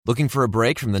Looking for a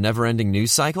break from the never-ending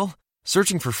news cycle?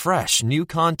 Searching for fresh, new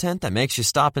content that makes you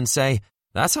stop and say,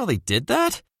 "That's how they did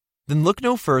that?" Then look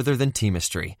no further than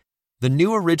Teamistry, the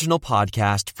new original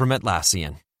podcast from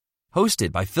Atlassian.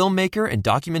 Hosted by filmmaker and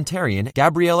documentarian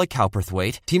Gabriella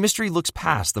Cowperthwaite, Teamistry looks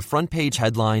past the front-page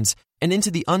headlines and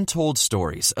into the untold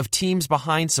stories of teams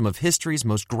behind some of history's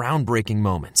most groundbreaking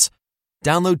moments.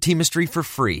 Download Teamistry for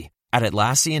free at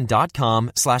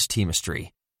Atlassian.com/Teamistry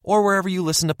or wherever you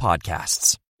listen to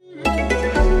podcasts.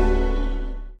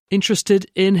 Interested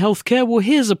in healthcare? Well,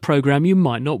 here's a programme you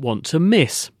might not want to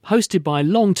miss. Hosted by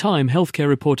long-time healthcare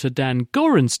reporter Dan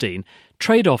Gorenstein,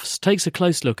 Trade-Offs takes a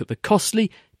close look at the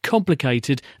costly,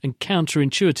 complicated and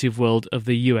counterintuitive world of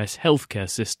the US healthcare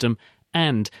system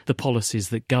and the policies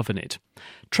that govern it.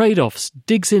 Trade-Offs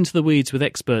digs into the weeds with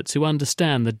experts who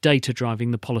understand the data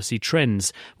driving the policy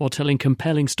trends while telling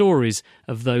compelling stories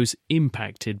of those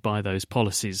impacted by those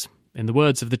policies. In the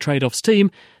words of the Trade-Offs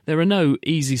team, there are no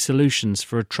easy solutions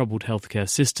for a troubled healthcare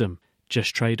system,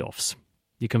 just trade-offs.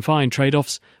 You can find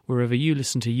Trade-Offs wherever you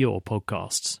listen to your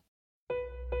podcasts.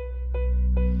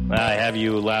 I have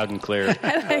you loud and clear.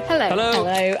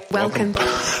 Hello. Welcome.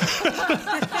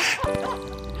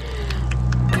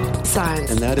 Science.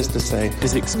 And that is to say,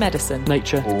 physics, medicine,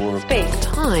 nature, or space,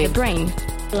 time, the brain,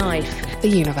 life, the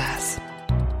universe.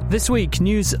 This week,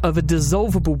 news of a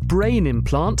dissolvable brain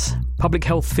implant, public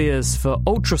health fears for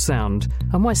ultrasound,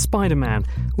 and why Spider-Man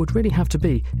would really have to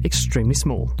be extremely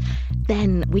small.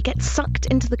 Then we get sucked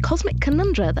into the cosmic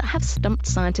conundra that have stumped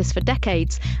scientists for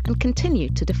decades and continue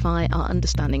to defy our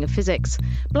understanding of physics.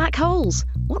 Black holes,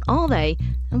 what are they?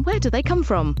 And where do they come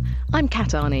from? I'm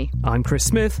Kat Arney. I'm Chris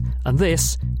Smith, and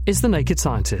this is The Naked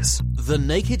Scientists. The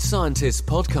Naked Scientists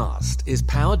podcast is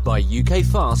powered by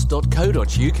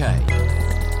ukfast.co.uk.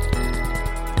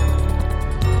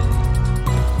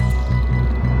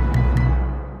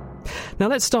 Now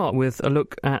let's start with a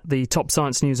look at the top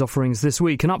science news offerings this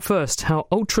week. And up first, how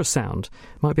ultrasound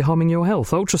might be harming your health.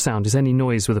 Ultrasound is any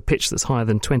noise with a pitch that's higher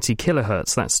than 20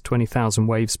 kilohertz. That's 20,000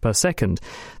 waves per second.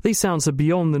 These sounds are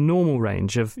beyond the normal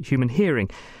range of human hearing.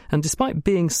 And despite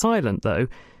being silent, though,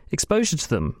 exposure to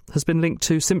them has been linked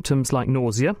to symptoms like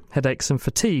nausea, headaches and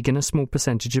fatigue in a small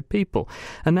percentage of people.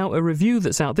 And now a review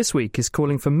that's out this week is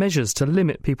calling for measures to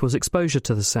limit people's exposure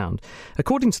to the sound.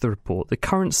 According to the report, the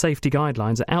current safety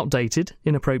guidelines are outdated,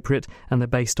 inappropriate, and they're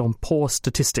based on poor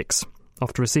statistics.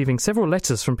 After receiving several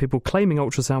letters from people claiming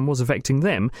ultrasound was affecting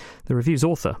them, the review's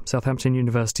author, Southampton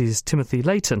University's Timothy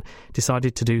Layton,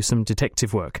 decided to do some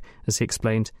detective work, as he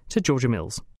explained to Georgia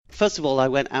Mills. First of all, I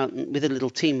went out with a little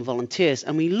team of volunteers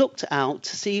and we looked out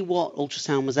to see what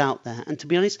ultrasound was out there. And to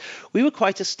be honest, we were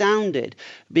quite astounded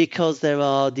because there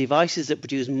are devices that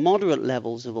produce moderate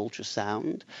levels of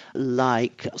ultrasound,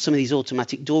 like some of these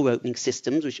automatic door opening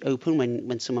systems, which open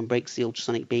when someone breaks the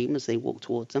ultrasonic beam as they walk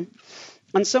towards them.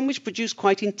 And some which produce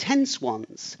quite intense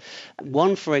ones.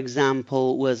 One, for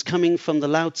example, was coming from the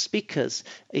loudspeakers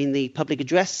in the public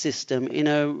address system in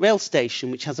a rail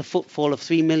station, which has a footfall of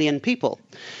 3 million people.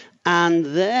 And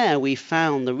there we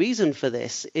found the reason for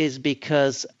this is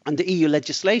because under EU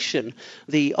legislation,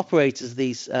 the operators of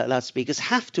these loudspeakers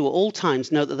have to at all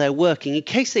times know that they're working in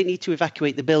case they need to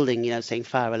evacuate the building, saying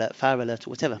fire alert, or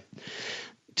whatever.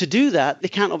 To do that, they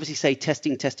can't obviously say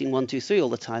testing, 1, 2, 3 all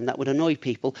the time. That would annoy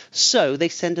people. So they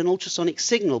send an ultrasonic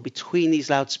signal between these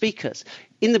loudspeakers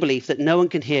in the belief that no one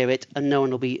can hear it and no one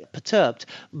will be perturbed.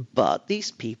 But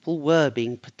these people were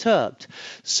being perturbed.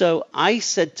 So I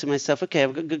said to myself, okay,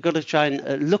 I've got to try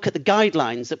and look at the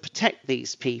guidelines that protect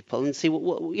these people and see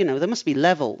what there must be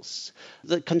levels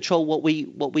that control what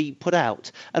we put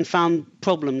out, and found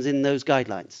problems in those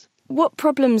guidelines. What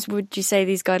problems would you say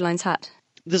these guidelines had?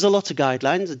 There's a lot of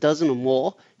guidelines, a dozen or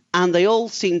more, and they all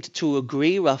seemed to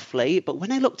agree roughly. But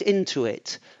when I looked into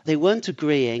it, they weren't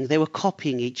agreeing. They were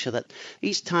copying each other.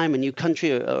 Each time a new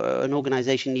country or an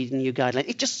organisation needed a new guideline,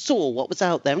 it just saw what was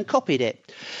out there and copied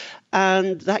it.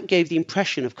 And that gave the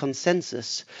impression of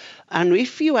consensus. And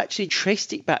if you actually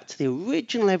traced it back to the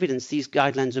original evidence these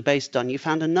guidelines were based on, you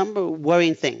found a number of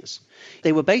worrying things.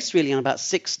 They were based really on about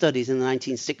 6 studies in the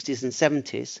 1960s and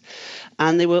 70s,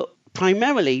 and they were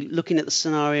primarily looking at the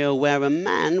scenario where a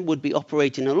man would be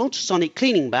operating an ultrasonic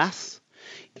cleaning bath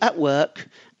at work,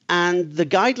 And the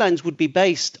guidelines would be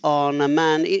based on a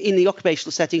man in the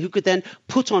occupational setting who could then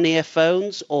put on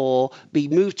earphones or be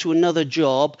moved to another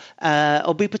job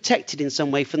or be protected in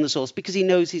some way from the source because he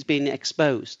knows he's been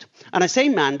exposed. And I say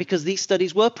man because these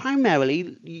studies were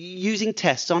primarily using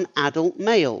tests on adult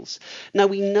males. Now,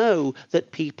 we know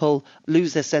that people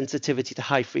lose their sensitivity to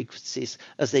high frequencies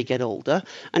as they get older.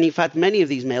 And in fact, many of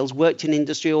these males worked in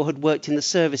industry or had worked in the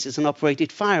services and operated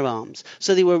firearms.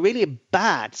 So they were really a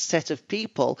bad set of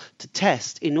people to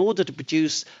test in order to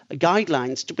produce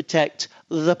guidelines to protect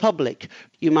the public.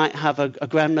 You might have a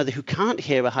grandmother who can't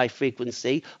hear a high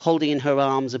frequency holding in her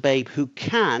arms a babe who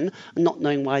can, not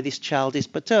knowing why this child is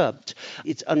perturbed.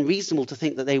 It's unreasonable to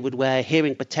think that they would wear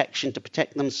hearing protection to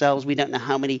protect themselves. We don't know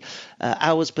how many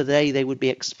hours per day they would be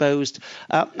exposed.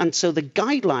 And so the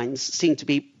guidelines seem to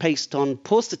be based on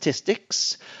poor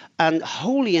statistics and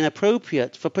wholly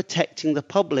inappropriate for protecting the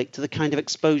public to the kind of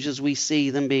exposures we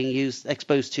see them being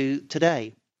exposed to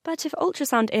today. But if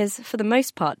ultrasound is, for the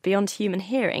most part, beyond human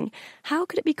hearing, how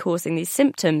could it be causing these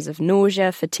symptoms of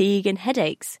nausea, fatigue and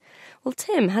headaches? Well,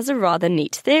 Tim has a rather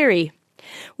neat theory.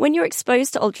 When you're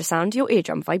exposed to ultrasound, your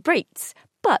eardrum vibrates,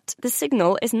 but the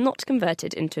signal is not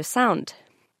converted into a sound.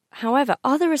 However,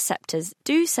 other receptors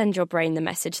do send your brain the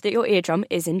message that your eardrum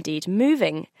is indeed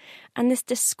moving, and this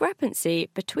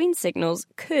discrepancy between signals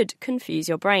could confuse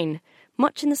your brain,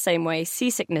 much in the same way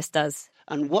seasickness does.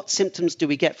 And what symptoms do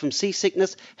we get from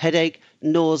seasickness? Headache,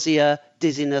 nausea,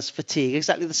 dizziness, fatigue,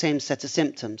 exactly the same set of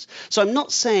symptoms. So I'm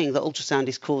not saying that ultrasound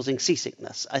is causing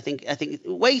seasickness. I think it's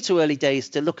way too early days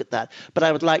to look at that, but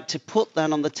I would like to put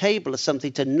that on the table as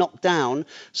something to knock down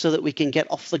so that we can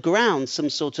get off the ground some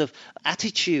sort of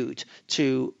attitude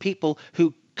to people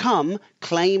who come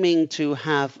claiming to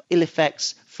have ill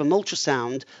effects from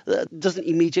ultrasound that doesn't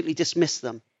immediately dismiss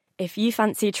them. If you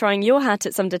fancy trying your hat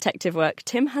at some detective work,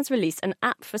 Tim has released an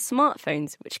app for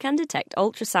smartphones which can detect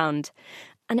ultrasound.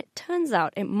 And it turns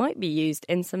out it might be used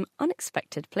in some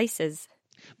unexpected places.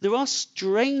 There are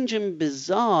strange and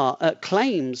bizarre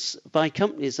claims by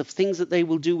companies of things that they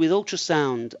will do with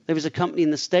ultrasound. There is a company in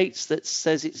the States that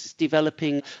says it's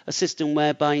developing a system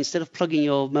whereby instead of plugging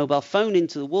your mobile phone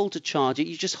into the wall to charge it,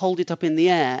 you just hold it up in the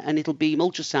air and it'll beam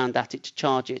ultrasound at it to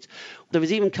charge it. There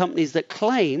is even companies that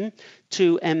claim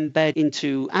to embed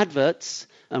into adverts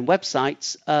and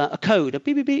websites a code, a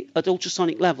beep, beep, beep, at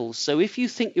ultrasonic levels. So if you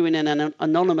think you're in an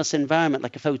anonymous environment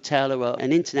like a hotel or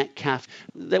an internet cafe,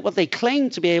 what they claim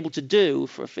to be able to do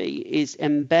for a fee is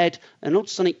embed an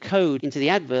ultrasonic code into the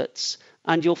adverts,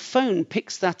 and your phone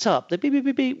picks that up, the beep, beep,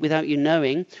 beep, beep, without you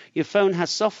knowing. Your phone has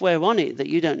software on it that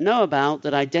you don't know about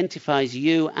that identifies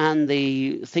you and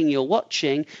the thing you're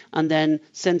watching, and then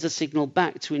sends a signal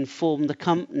back to inform the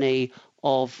company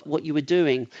of what you were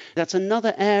doing. That's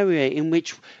another area in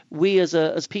which we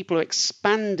as people are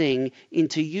expanding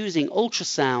into using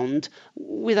ultrasound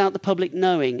without the public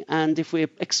knowing. And if we're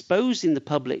exposing the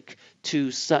public to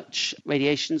such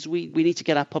radiations, we need to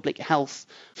get our public health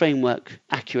framework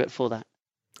accurate for that.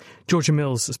 Georgia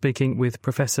Mills speaking with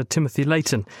Professor Timothy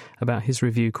Layton about his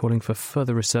review calling for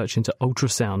further research into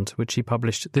ultrasound, which he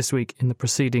published this week in the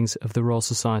Proceedings of the Royal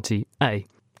Society A.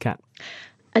 Cat.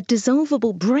 A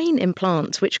dissolvable brain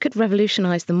implant, which could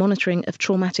revolutionise the monitoring of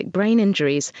traumatic brain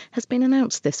injuries, has been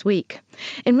announced this week.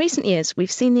 In recent years, we've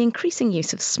seen the increasing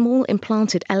use of small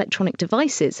implanted electronic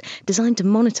devices designed to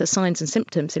monitor signs and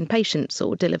symptoms in patients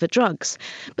or deliver drugs.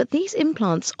 But these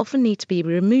implants often need to be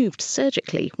removed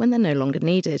surgically when they're no longer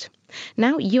needed.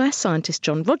 Now, US scientist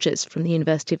John Rogers from the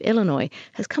University of Illinois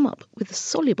has come up with a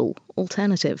soluble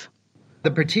alternative. The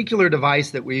particular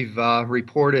device that we've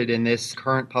reported in this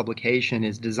current publication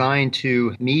is designed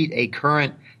to meet a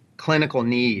current clinical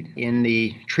need in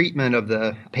the treatment of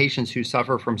the patients who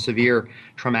suffer from severe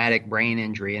traumatic brain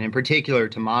injury, and in particular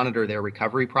to monitor their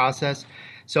recovery process.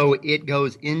 So it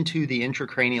goes into the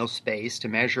intracranial space to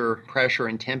measure pressure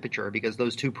and temperature, because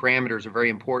those two parameters are very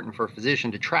important for a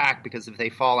physician to track, because if they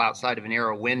fall outside of a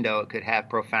narrow window, it could have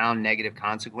profound negative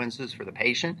consequences for the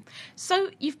patient. So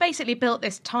you've basically built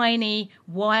this tiny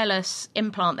wireless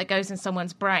implant that goes in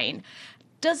someone's brain.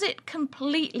 Does it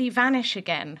completely vanish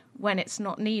again when it's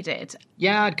not needed?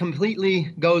 Yeah, it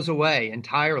completely goes away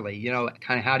entirely. You know,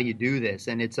 kind of how do you do this?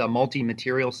 And it's a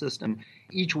multi-material system,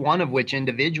 each one of which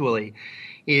individually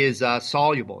is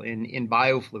soluble in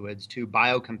biofluids to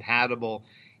biocompatible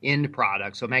end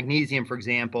product. So magnesium, for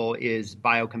example, is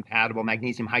biocompatible.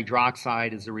 Magnesium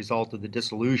hydroxide is a result of the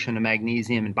dissolution of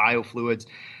magnesium in biofluids.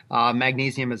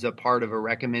 Magnesium is a part of a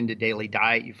recommended daily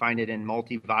diet. You find it in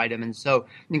multivitamins. So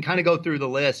you can kind of go through the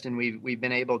list, and we've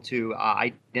been able to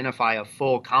identify a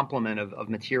full complement of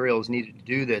materials needed to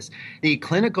do this. The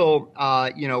clinical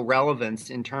relevance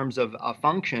in terms of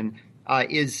function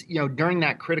is during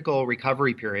that critical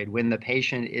recovery period when the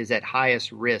patient is at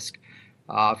highest risk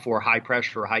for high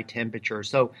pressure or high temperature.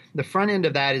 So the front end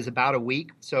of that is about a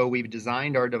week. So we've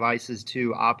designed our devices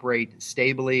to operate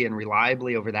stably and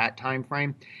reliably over that time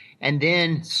frame, and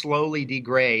then slowly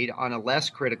degrade on a less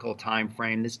critical time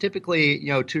frame that's typically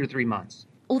 2 to 3 months.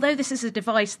 Although this is a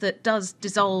device that does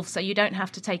dissolve so you don't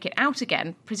have to take it out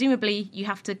again, presumably you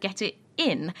have to get it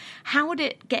in. How would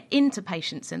it get into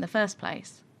patients in the first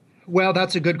place? Well,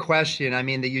 that's a good question. I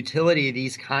mean, the utility of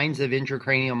these kinds of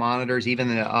intracranial monitors, even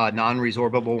the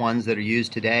non-resorbable ones that are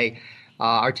used today,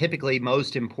 are typically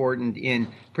most important in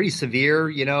pretty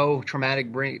severe,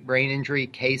 traumatic brain injury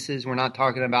cases. We're not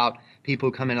talking about people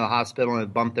who come into the hospital and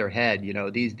have bumped their head.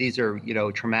 These are,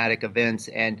 traumatic events.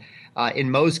 And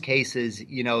in most cases,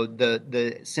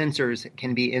 the sensors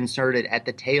can be inserted at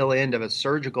the tail end of a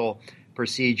surgical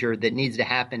procedure that needs to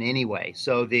happen anyway.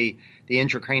 So the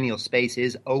intracranial space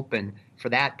is open for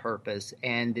that purpose,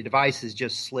 and the devices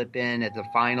just slip in at the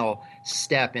final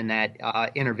step in that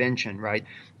intervention, right?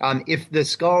 If the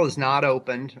skull is not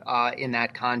opened in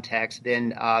that context,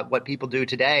 then what people do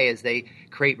today is they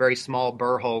create very small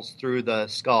burr holes through the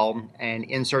skull and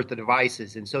insert the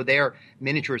devices. And so their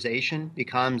miniaturization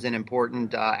becomes an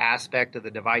important aspect of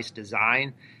the device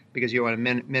design, because you want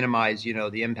to minimize,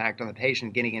 the impact on the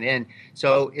patient getting it in.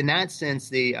 So in that sense,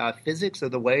 the physics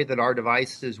of the way that our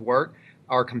devices work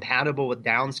are compatible with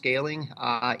downscaling,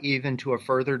 even to a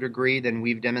further degree than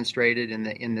we've demonstrated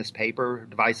in this paper.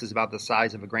 Devices about the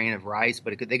size of a grain of rice,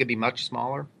 but they could be much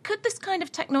smaller. Could this kind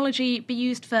of technology be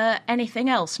used for anything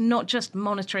else, not just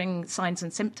monitoring signs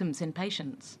and symptoms in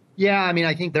patients? Yeah, I mean,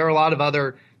 I think there are a lot of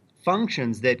other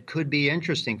functions that could be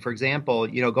interesting. For example,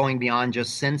 going beyond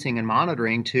just sensing and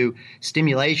monitoring to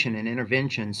stimulation and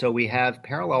intervention. So we have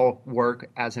parallel work,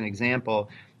 as an example,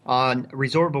 on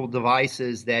resorbable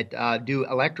devices that do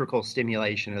electrical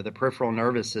stimulation of the peripheral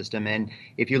nervous system. And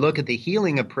if you look at the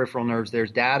healing of peripheral nerves,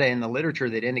 there's data in the literature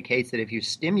that indicates that if you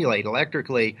stimulate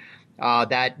electrically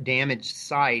that damaged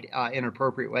site in an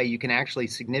appropriate way, you can actually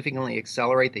significantly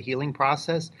accelerate the healing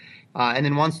process. And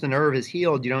then once the nerve is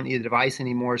healed, you don't need the device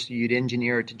anymore, so you'd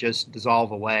engineer it to just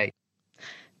dissolve away.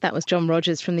 That was John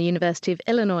Rogers from the University of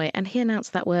Illinois, and he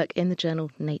announced that work in the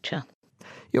journal Nature.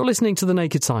 You're listening to The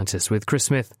Naked Scientist with Chris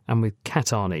Smith and with Kat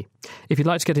Arney. If you'd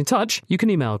like to get in touch, you can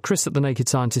email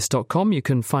chris@thenakedscientist.com. You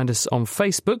can find us on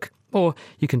Facebook, or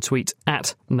you can tweet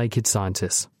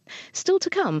 @NakedScientists. Still to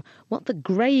come, what the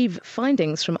grave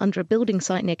findings from under a building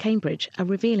site near Cambridge are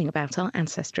revealing about our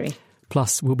ancestry.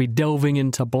 Plus, we'll be delving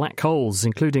into black holes,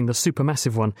 including the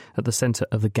supermassive one at the centre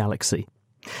of the galaxy.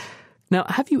 Now,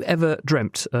 have you ever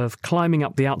dreamt of climbing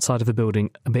up the outside of a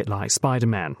building a bit like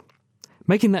Spider-Man?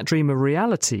 Making that dream a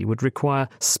reality would require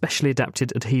specially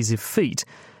adapted adhesive feet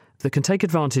that can take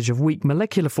advantage of weak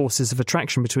molecular forces of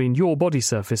attraction between your body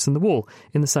surface and the wall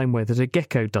in the same way that a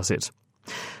gecko does it.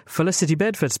 Felicity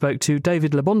Bedford spoke to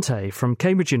David Labonte from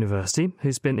Cambridge University,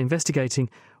 who's been investigating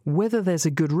whether there's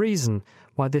a good reason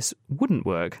why this wouldn't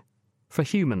work for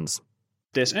humans.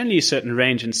 There's only a certain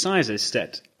range in sizes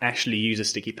that actually use a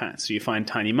sticky pad. So you find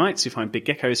tiny mites, you find big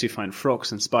geckos, you find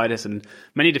frogs and spiders and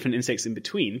many different insects in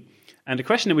between. And the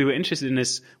question that we were interested in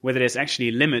is whether there's actually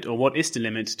a limit, or what is the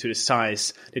limit to the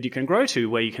size that you can grow to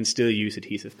where you can still use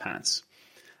adhesive pads.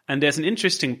 And there's an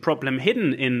interesting problem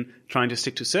hidden in trying to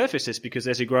stick to surfaces, because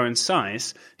as you grow in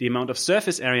size, the amount of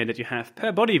surface area that you have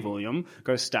per body volume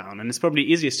goes down. And it's probably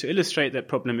easiest to illustrate that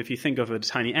problem if you think of a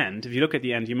tiny ant. If you look at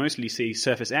the ant, you mostly see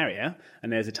surface area,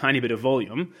 and there's a tiny bit of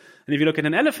volume. And if you look at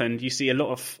an elephant, you see a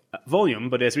lot of volume,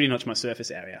 but there's really not much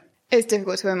surface area. It's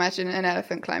difficult to imagine an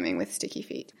elephant climbing with sticky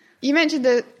feet. You mentioned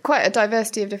quite a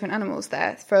diversity of different animals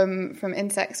there, from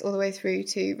insects all the way through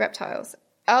to reptiles.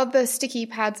 Are the sticky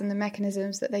pads and the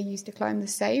mechanisms that they use to climb the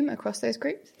same across those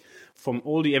groups? From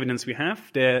all the evidence we have,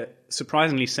 they're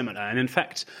surprisingly similar. And in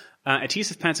fact,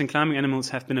 adhesive pads in climbing animals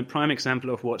have been a prime example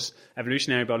of what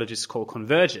evolutionary biologists call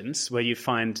convergence, where you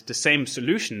find the same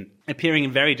solution appearing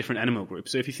in very different animal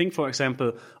groups. So if you think, for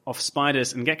example, of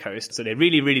spiders and geckos, so they're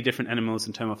really, really different animals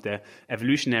in terms of their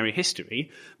evolutionary history.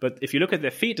 But if you look at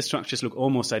their feet, the structures look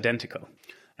almost identical.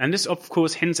 And this, of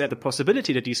course, hints at the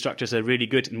possibility that these structures are really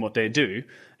good in what they do,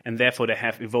 and therefore they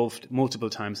have evolved multiple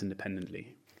times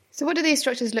independently. So what do these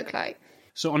structures look like?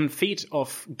 So on feet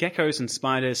of geckos and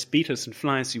spiders, beetles and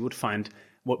flies, you would find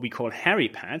what we call hairy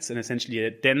pads, and essentially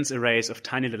a dense arrays of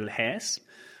tiny little hairs.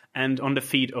 And on the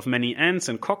feet of many ants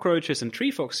and cockroaches and tree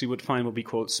frogs, you would find what we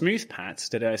call smooth pads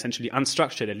that are essentially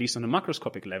unstructured, at least on a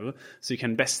macroscopic level, so you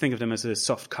can best think of them as a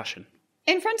soft cushion.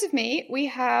 In front of me, we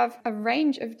have a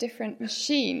range of different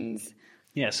machines.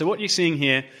 Yeah, so what you're seeing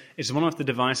here is one of the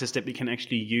devices that we can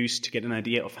actually use to get an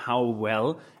idea of how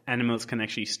well animals can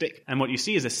actually stick. And what you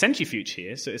see is a centrifuge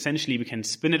here, so essentially we can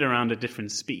spin it around at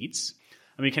different speeds,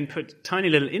 and we can put tiny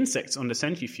little insects on the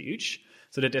centrifuge,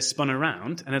 so that they're spun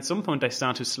around, and at some point they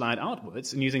start to slide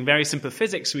outwards. And using very simple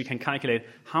physics, we can calculate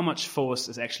how much force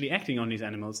is actually acting on these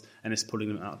animals and is pulling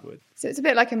them outward. So it's a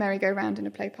bit like a merry-go-round in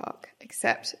a play park,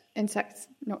 except insects,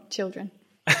 not children.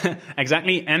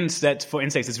 Exactly, and that for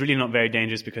insects it's really not very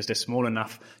dangerous because they're small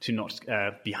enough to not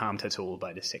be harmed at all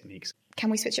by these techniques. Can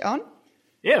we switch it on?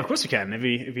 Yeah, of course we can. If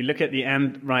we look at the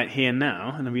ant right here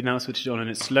now, and then we now switch it on, and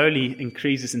it slowly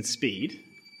increases in speed.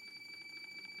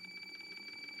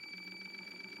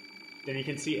 Then you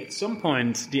can see at some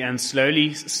point the ant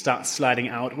slowly starts sliding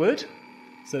outward.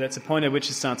 So that's a point at which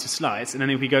it starts to slide. And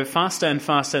then if we go faster and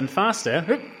faster and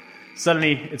faster,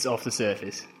 suddenly it's off the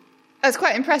surface. That's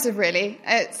quite impressive, really.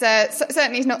 It's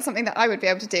certainly not something that I would be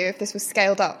able to do if this was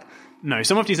scaled up. No,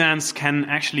 some of these ants can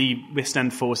actually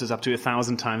withstand forces up to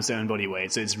 1,000 times their own body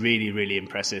weight. So it's really, really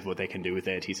impressive what they can do with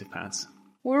their adhesive pads.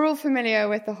 We're all familiar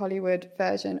with the Hollywood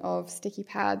version of sticky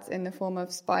pads in the form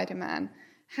of Spider-Man.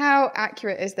 How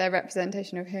accurate is their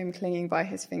representation of him clinging by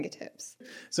his fingertips?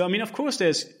 So, I mean, of course,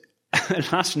 there's a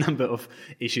large number of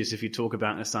issues if you talk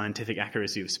about the scientific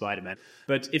accuracy of Spider-Man.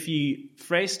 But if you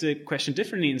phrase the question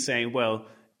differently and say, well,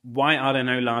 why are there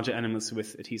no larger animals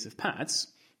with adhesive pads?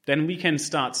 Then we can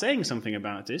start saying something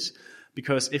about this.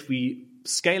 Because if we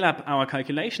scale up our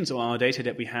calculations or our data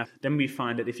that we have, then we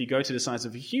find that if you go to the size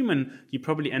of a human, you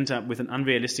probably end up with an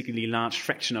unrealistically large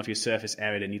fraction of your surface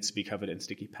area that needs to be covered in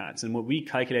sticky pads. And what we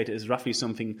calculated is roughly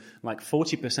something like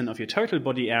 40% of your total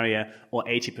body area or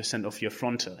 80% of your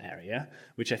frontal area,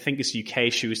 which I think is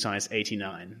UK shoe size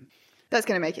 89. That's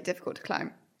going to make it difficult to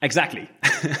climb. Exactly.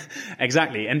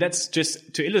 Exactly. And that's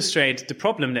just to illustrate the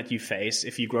problem that you face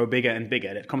if you grow bigger and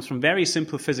bigger. That comes from very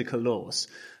simple physical laws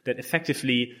that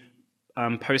effectively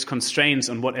pose constraints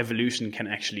on what evolution can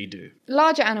actually do.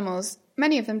 Larger animals,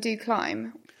 many of them do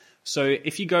climb. So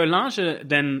if you go larger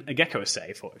than a gecko,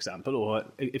 say, for example, or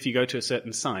if you go to a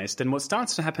certain size, then what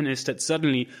starts to happen is that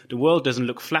suddenly the world doesn't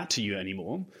look flat to you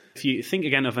anymore. If you think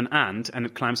again of an ant and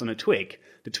it climbs on a twig,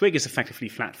 the twig is effectively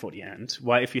flat for the ant.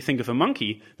 While if you think of a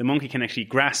monkey, the monkey can actually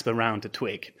grasp around the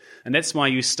twig. And that's why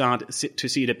you start to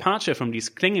see a departure from these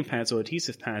clinging pads or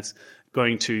adhesive pads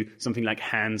going to something like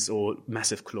hands or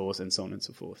massive claws and so on and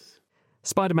so forth.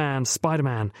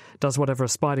 Spider-Man does whatever a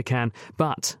spider can,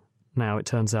 but now it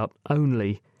turns out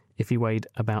only if he weighed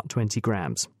about 20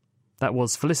 grams. That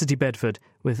was Felicity Bedford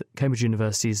with Cambridge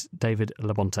University's David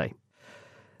Labonte.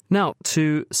 Now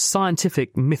to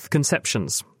scientific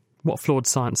misconceptions. What flawed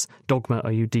science dogma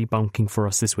are you debunking for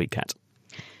us this week, Kat?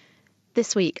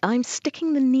 This week, I'm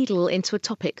sticking the needle into a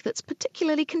topic that's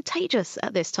particularly contagious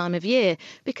at this time of year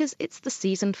because it's the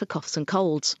season for coughs and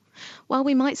colds. While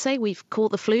we might say we've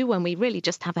caught the flu when we really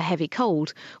just have a heavy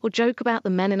cold, or joke about the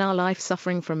men in our life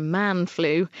suffering from man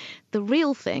flu, the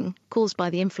real thing, caused by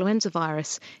the influenza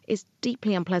virus, is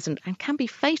deeply unpleasant and can be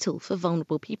fatal for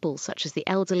vulnerable people such as the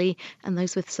elderly and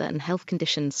those with certain health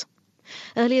conditions.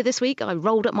 Earlier this week, I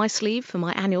rolled up my sleeve for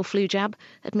my annual flu jab,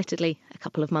 admittedly a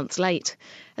couple of months late.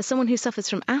 As someone who suffers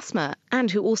from asthma and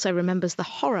who also remembers the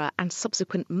horror and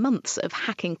subsequent months of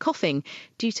hacking coughing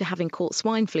due to having caught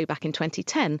swine flu back in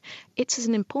 2010, it's as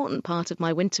an important part of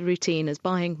my winter routine as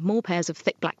buying more pairs of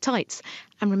thick black tights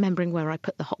and remembering where I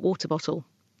put the hot water bottle.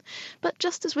 But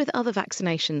just as with other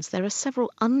vaccinations, there are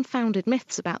several unfounded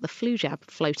myths about the flu jab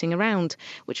floating around,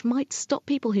 which might stop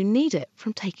people who need it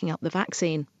from taking up the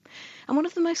vaccine. And one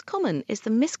of the most common is the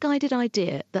misguided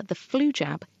idea that the flu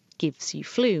jab gives you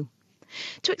flu.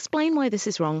 To explain why this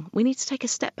is wrong, we need to take a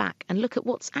step back and look at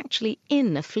what's actually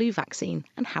in a flu vaccine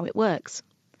and how it works.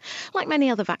 Like many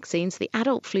other vaccines, the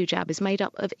adult flu jab is made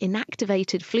up of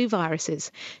inactivated flu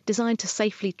viruses designed to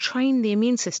safely train the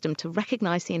immune system to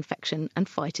recognise the infection and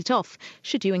fight it off,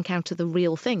 should you encounter the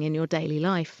real thing in your daily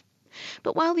life.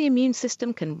 But while the immune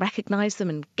system can recognise them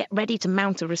and get ready to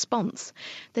mount a response,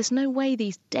 there's no way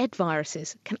these dead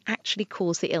viruses can actually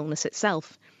cause the illness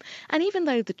itself. And even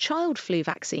though the child flu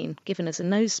vaccine, given as a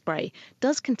nose spray,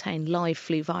 does contain live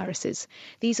flu viruses,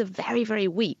 these are very, very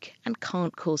weak and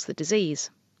can't cause the disease.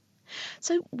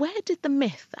 So where did the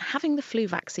myth that having the flu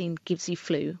vaccine gives you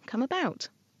flu come about?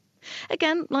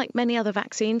 Again, like many other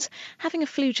vaccines, having a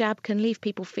flu jab can leave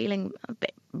people feeling a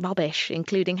bit rubbish,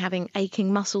 including having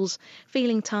aching muscles,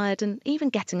 feeling tired and even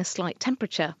getting a slight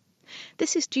temperature.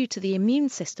 This is due to the immune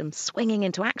system swinging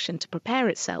into action to prepare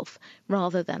itself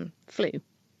rather than flu.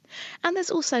 And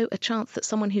there's also a chance that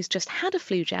someone who's just had a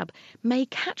flu jab may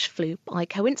catch flu by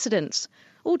coincidence,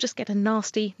 or just get a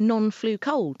nasty non-flu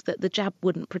cold that the jab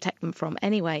wouldn't protect them from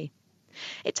anyway.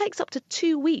 It takes up to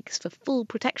 2 weeks for full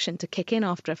protection to kick in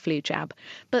after a flu jab,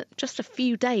 but just a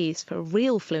few days for a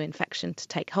real flu infection to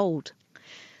take hold.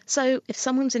 So if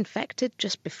someone's infected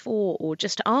just before or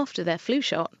just after their flu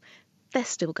shot, they're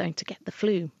still going to get the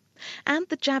flu. And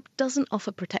the jab doesn't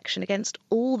offer protection against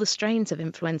all the strains of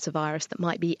influenza virus that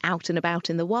might be out and about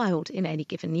in the wild in any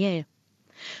given year.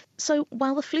 So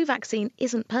while the flu vaccine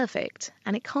isn't perfect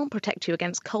and it can't protect you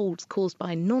against colds caused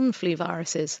by non-flu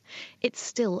viruses, it's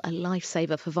still a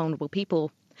lifesaver for vulnerable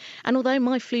people. And although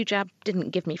my flu jab didn't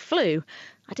give me flu,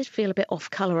 I did feel a bit off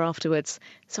colour afterwards,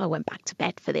 so I went back to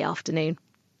bed for the afternoon.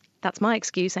 That's my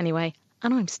excuse anyway,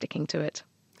 and I'm sticking to it.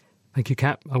 Thank you,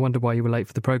 Kat. I wonder why you were late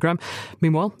for the programme.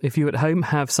 Meanwhile, if you at home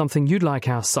have something you'd like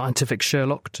our scientific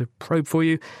Sherlock to probe for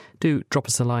you, do drop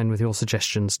us a line with your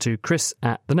suggestions to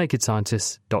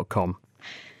chris@thenakedscientist.com.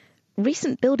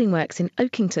 Recent building works in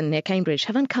Oakington near Cambridge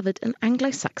have uncovered an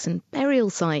Anglo-Saxon burial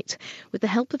site. With the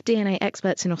help of DNA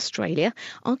experts in Australia,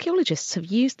 archaeologists have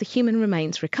used the human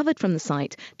remains recovered from the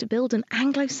site to build an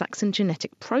Anglo-Saxon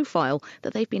genetic profile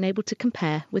that they've been able to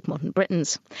compare with modern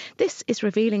Britons. This is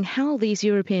revealing how these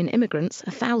European immigrants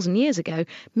 1,000 years ago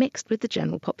mixed with the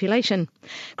general population.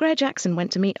 Greer Jackson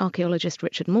went to meet archaeologist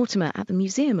Richard Mortimer at the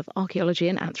Museum of Archaeology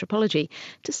and Anthropology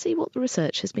to see what the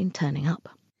research has been turning up.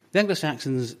 The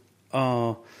Anglo-Saxons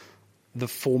are the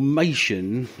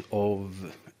formation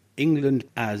of England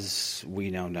as we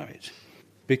now know it.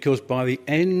 Because by the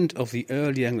end of the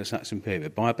early Anglo-Saxon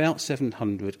period, by about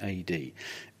 700 AD,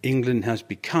 England has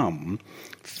become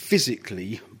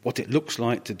physically what it looks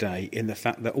like today in the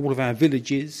fact that all of our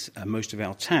villages and most of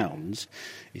our towns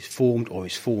is formed or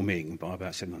is forming by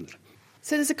about 700.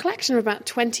 So there's a collection of about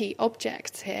 20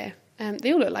 objects here.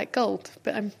 They all look like gold,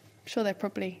 but I'm sure they're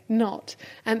probably not.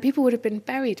 People would have been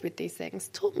buried with these things.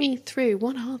 Talk me through,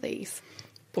 what are these?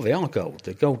 Well, they are gold.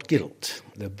 They're gold gilt.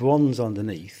 They're bronze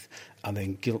underneath and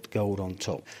then gilt gold on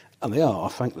top. And they are,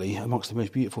 frankly, amongst the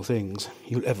most beautiful things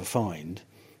you'll ever find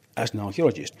as an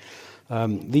archaeologist.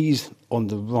 These on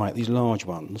the right, these large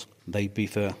ones, they'd be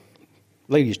for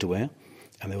ladies to wear,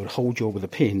 and they would hold with a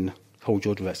pin, hold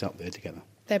your dress up there together.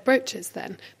 They're brooches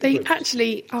then. They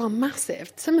actually are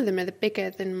massive. Some of them are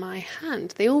bigger than my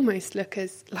hand. They almost look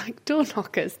like door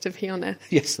knockers, to be honest.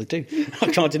 Yes, they do.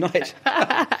 I can't deny it.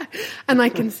 And I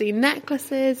can see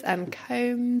necklaces and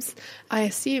combs. I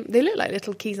assume they look like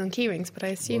little keys on key rings, but I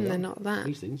assume they're not that.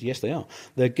 These things, yes, they are.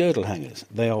 They're girdle hangers.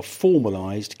 They are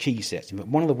formalised key sets. In fact,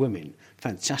 one of the women,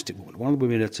 fantastic woman, one of the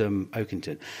women at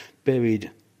Oakington,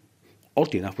 buried,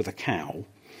 oddly enough, with a cow.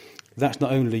 That's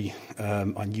not only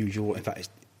unusual, in fact,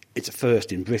 it's a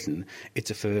first in Britain,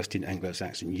 it's a first in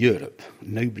Anglo-Saxon Europe.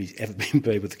 Nobody's ever been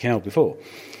buried with a cow before.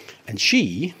 And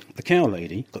she, the cow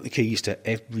lady, got the keys to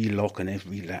every lock and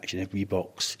every latch and every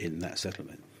box in that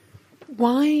settlement.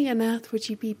 Why on earth would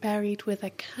you be buried with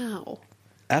a cow?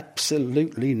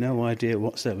 Absolutely no idea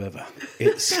whatsoever.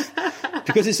 It's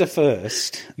because it's a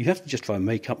first, you have to just try and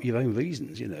make up your own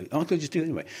reasons, you know. Archaeologists do it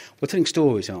anyway. We're telling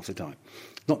stories half the time,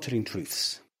 not telling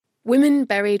truths. Women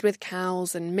buried with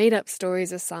cows and made-up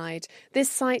stories aside,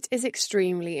 this site is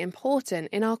extremely important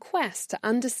in our quest to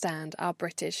understand our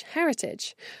British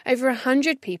heritage. Over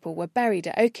 100 people were buried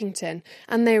at Oakington,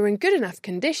 and they were in good enough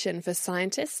condition for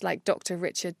scientists like Dr.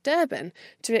 Richard Durbin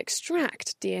to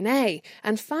extract DNA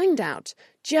and find out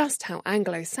just how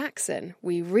Anglo-Saxon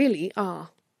we really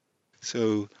are.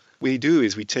 So what we do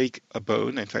is we take a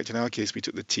bone. In fact, in our case, we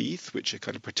took the teeth, which are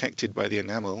kind of protected by the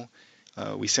enamel.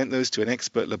 We sent those to an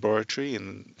expert laboratory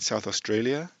in South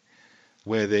Australia,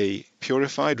 where they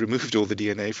purified, removed all the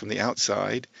DNA from the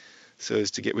outside so as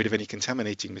to get rid of any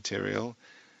contaminating material,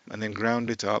 and then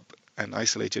ground it up and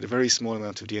isolated a very small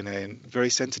amount of DNA. And very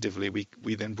sensitively,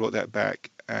 we then brought that back,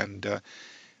 and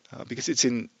because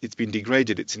it's been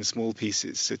degraded, it's in small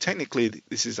pieces. So technically,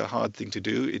 this is a hard thing to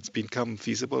do. It's become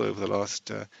feasible over the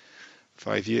last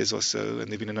 5 years or so, and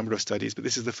there have been a number of studies, but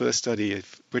this is the first study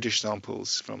of British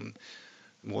samples from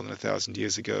more than 1,000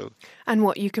 years ago. And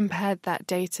what, you compared that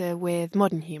data with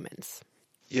modern humans?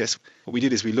 Yes. What we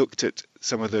did is we looked at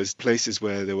some of those places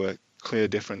where there were clear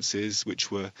differences,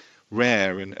 which were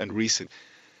rare and recent,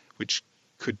 which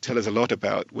could tell us a lot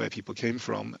about where people came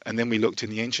from. And then we looked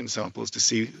in the ancient samples to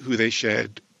see who they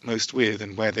shared most with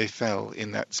and where they fell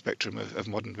in that spectrum of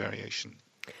modern variation.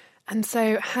 And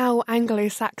so how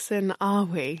Anglo-Saxon are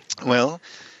we? Well,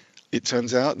 it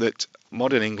turns out that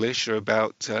modern English are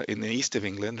about, in the east of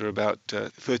England, are about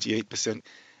 38%.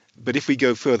 But if we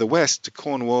go further west to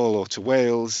Cornwall or to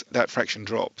Wales, that fraction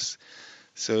drops.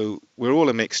 So we're all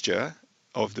a mixture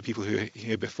of the people who were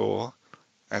here before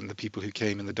and the people who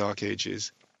came in the Dark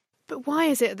Ages. But why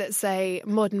is it that, say,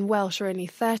 modern Welsh are only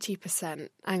 30%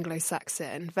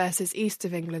 Anglo-Saxon versus east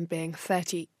of England being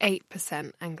 38%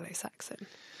 Anglo-Saxon?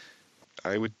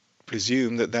 I would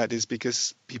presume that is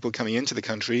because people coming into the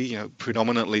country,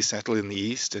 predominantly settled in the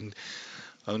east and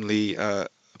only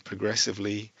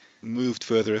progressively moved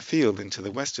further afield into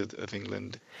the west of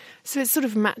England. So it sort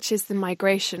of matches the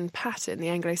migration pattern. The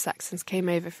Anglo-Saxons came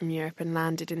over from Europe and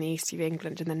landed in the east of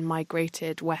England and then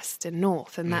migrated west and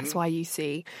north, and that's why you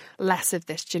see less of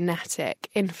this genetic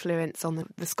influence on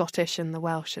the Scottish and the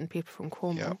Welsh and people from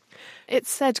Cornwall. Yeah.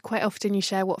 It's said quite often you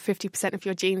share, 50% of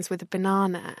your genes with a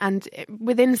banana, and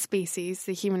within species,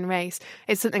 the human race,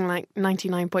 it's something like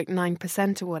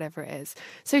 99.9% or whatever it is.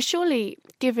 So surely,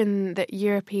 given that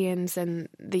Europeans and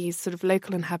these sort of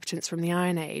local inhabitants from the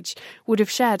Iron Age would have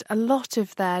shared a lot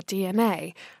of their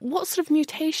DNA, what sort of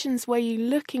mutations were you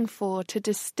looking for to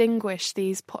distinguish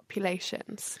these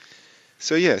populations?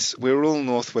 So yes, we're all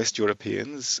Northwest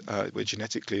Europeans. We're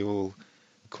genetically all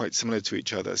quite similar to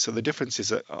each other. So the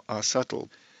differences are subtle.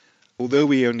 Although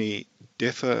we only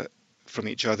differ from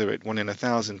each other at 1 in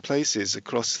 1,000 places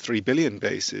across 3 billion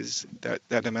bases,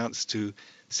 that amounts to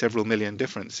several million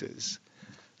differences.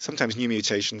 Sometimes new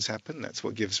mutations happen. That's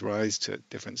what gives rise to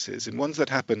differences. And ones that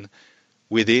happen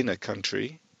within a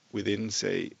country, within,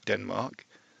 say, Denmark,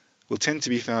 will tend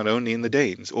to be found only in the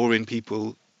Danes or in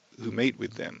people who mate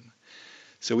with them.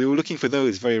 So we were looking for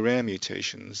those very rare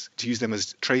mutations to use them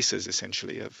as tracers,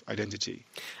 essentially, of identity.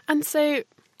 And so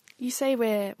you say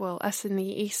us in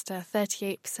the East are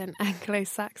 38%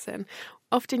 Anglo-Saxon.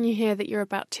 Often you hear that you're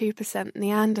about 2%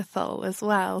 Neanderthal as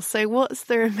well. So what's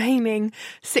the remaining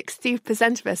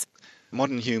 60% of us?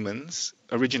 Modern humans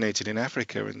originated in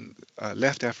Africa and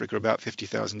left Africa about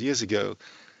 50,000 years ago.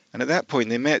 And at that point,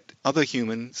 they met other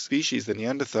human species, the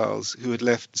Neanderthals, who had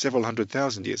left several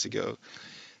 100,000 years ago.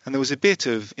 And there was a bit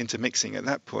of intermixing at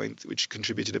that point, which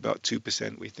contributed about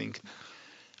 2%, we think.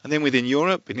 And then within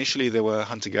Europe, initially there were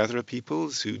hunter-gatherer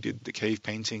peoples who did the cave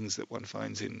paintings that one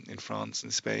finds in France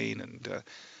and Spain.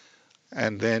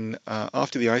 And then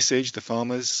after the Ice Age, the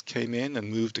farmers came in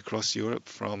and moved across Europe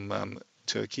from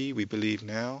Turkey, we believe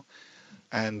now.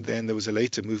 And then there was a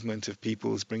later movement of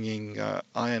peoples bringing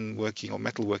iron-working or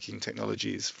metal-working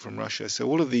technologies from Russia. So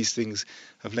all of these things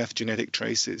have left genetic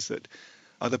traces that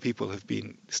other people have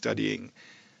been studying.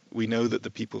 We know that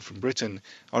the people from Britain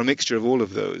are a mixture of all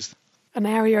of those. An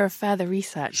area of further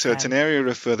research. So it's an area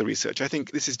of further research. I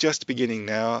think this is just beginning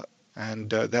now, and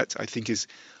that, I think, is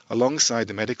alongside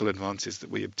the medical advances that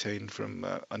we obtain from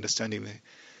understanding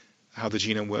how the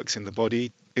genome works in the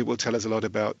body. It will tell us a lot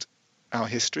about our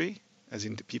history as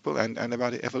in people and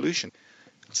about evolution.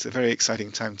 It's a very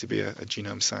exciting time to be a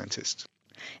genome scientist.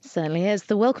 It certainly is.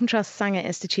 The Wellcome Trust Sanger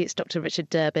Institute's Dr. Richard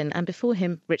Durbin, and before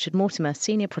him, Richard Mortimer,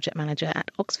 Senior Project Manager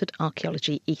at Oxford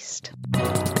Archaeology East.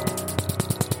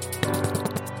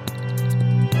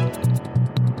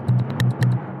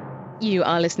 You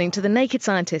are listening to The Naked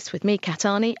Scientist with me, Kat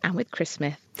Arney, and with Chris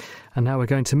Smith. And now we're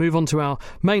going to move on to our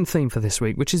main theme for this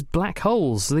week, which is black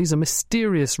holes. These are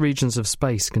mysterious regions of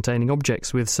space containing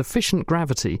objects with sufficient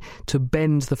gravity to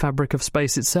bend the fabric of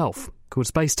space itself, called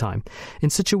space-time, in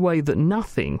such a way that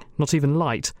nothing, not even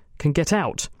light, can get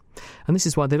out. And this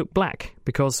is why they look black,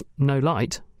 because no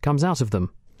light comes out of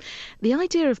them. The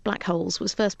idea of black holes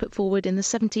was first put forward in the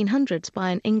 1700s by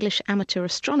an English amateur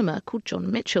astronomer called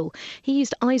John Mitchell. He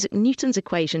used Isaac Newton's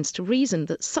equations to reason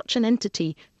that such an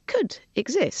entity could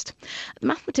exist. The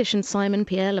mathematician Simon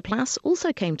Pierre Laplace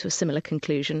also came to a similar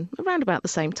conclusion around about the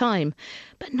same time,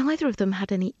 but neither of them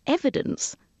had any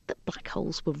evidence that black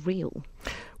holes were real.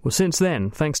 Well, since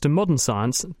then, thanks to modern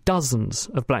science, dozens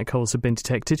of black holes have been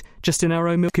detected just in our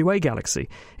own Milky Way galaxy,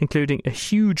 including a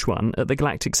huge one at the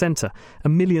galactic centre,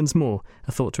 and millions more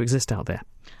are thought to exist out there.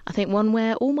 I think one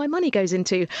where all my money goes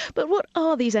into. But what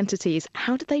are these entities?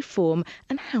 How did they form?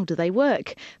 And how do they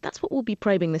work? That's what we'll be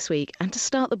probing this week. And to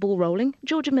start the ball rolling,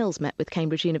 Georgia Mills met with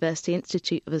Cambridge University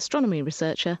Institute of Astronomy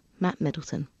researcher Matt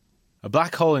Middleton. A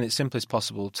black hole, in its simplest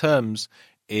possible terms,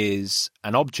 is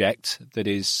an object that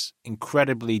is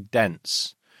incredibly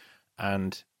dense,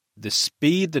 and the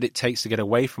speed that it takes to get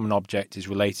away from an object is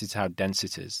related to how dense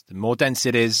it is. The more dense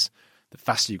it is, the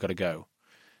faster you've got to go.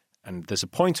 And there's a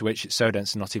point at which it's so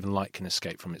dense that not even light can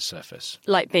escape from its surface.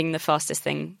 Light being the fastest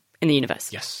thing in the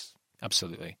universe. Yes,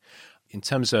 absolutely. In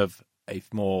terms of a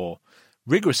more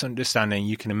rigorous understanding,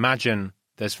 you can imagine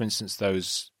there's, for instance,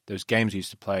 those games we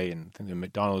used to play in, I think, the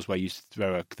McDonald's, where you used to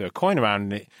throw a coin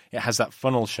around and it has that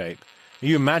funnel shape.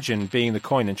 You imagine being the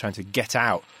coin and trying to get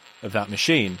out of that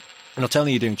machine. And not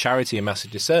only are you doing charity a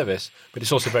massive disservice, but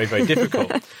it's also very, very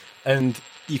difficult. And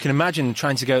you can imagine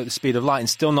trying to go at the speed of light and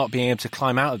still not being able to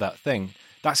climb out of that thing.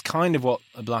 That's kind of what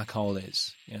a black hole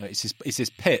is. You know, it's this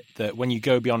pit that when you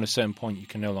go beyond a certain point, you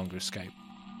can no longer escape.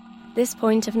 This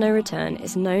point of no return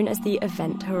is known as the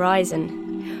event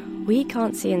horizon. We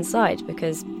can't see inside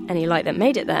because any light that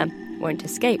made it there won't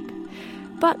escape.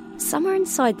 But somewhere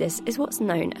inside this is what's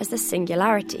known as the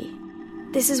singularity.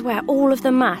 This is where all of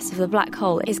the mass of the black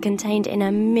hole is contained in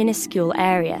a minuscule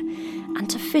area. And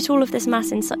to fit all of this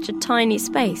mass in such a tiny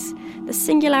space, the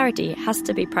singularity has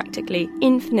to be practically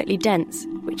infinitely dense,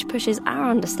 which pushes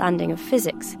our understanding of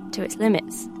physics to its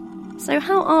limits. So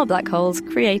how are black holes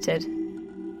created?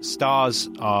 Stars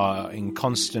are in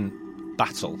constant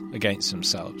battle against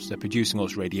themselves. They're producing all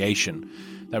this radiation.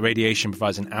 That radiation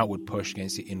provides an outward push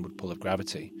against the inward pull of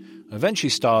gravity. Eventually,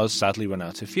 stars sadly run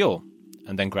out of fuel,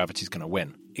 and then gravity's going to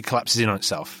win. It collapses in on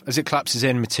itself. As it collapses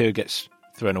in, material gets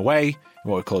thrown away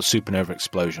in what we call a supernova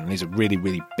explosion. These are really,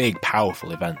 really big,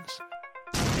 powerful events.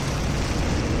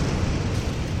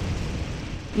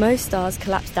 Most stars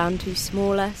collapse down to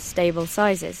smaller, stable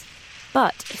sizes.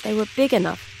 But if they were big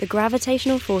enough, the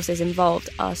gravitational forces involved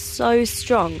are so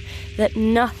strong that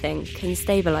nothing can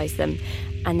stabilise them,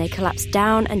 and they collapse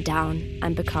down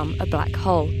and become a black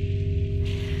hole.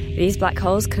 These black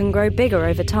holes can grow bigger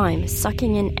over time,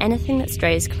 sucking in anything that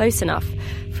strays close enough,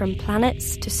 from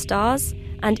planets to stars,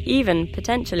 and even,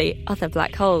 potentially, other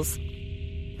black holes.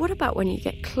 What about when you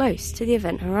get close to the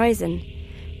event horizon?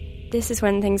 This is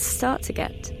when things start to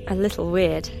get a little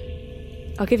weird.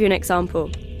 I'll give you an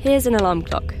example. Here's an alarm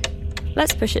clock.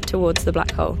 Let's push it towards the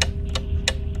black hole.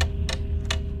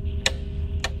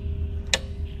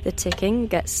 The ticking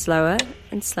gets slower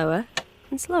and slower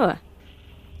and slower.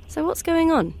 So what's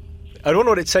going on? I don't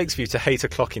know what it takes for you to hate a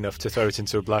clock enough to throw it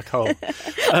into a black hole.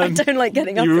 I don't like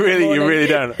getting up. You in the morning. really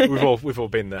don't. We've all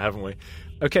been there, haven't we?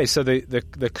 Okay, so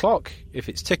the clock, if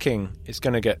it's ticking, it's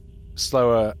going to get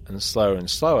slower and slower and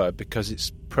slower because it's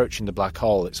approaching the black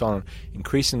hole. It's on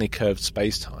increasingly curved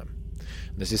space-time.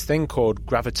 There's this thing called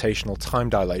gravitational time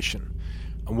dilation.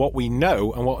 And what we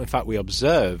know, and what in fact we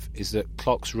observe, is that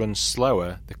clocks run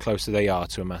slower the closer they are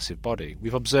to a massive body.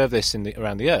 We've observed this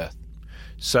around the Earth.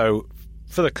 So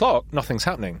for the clock, nothing's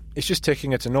happening. It's just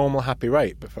ticking at a normal, happy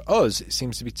rate. But for us, it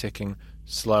seems to be ticking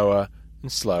slower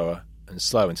and slower and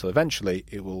slower until eventually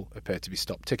it will appear to be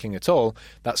stopped ticking at all.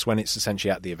 That's when it's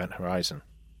essentially at the event horizon.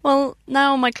 Well,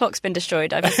 now my clock's been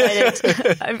destroyed. I've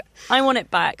decided I want it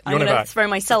back. I'm going to throw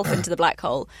myself into the black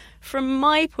hole. From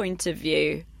my point of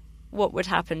view, what would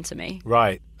happen to me?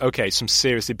 Right. Okay, some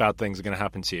seriously bad things are going to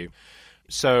happen to you.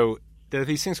 So there are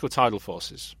these things called tidal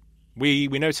forces. We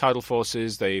know tidal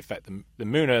forces. They affect the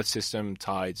Moon-Earth system,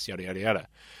 tides, yada, yada, yada.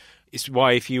 It's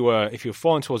why if you were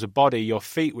falling towards a body, your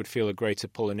feet would feel a greater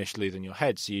pull initially than your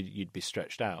head, so you'd be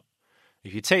stretched out.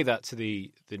 If you take that to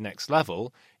the next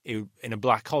level, in a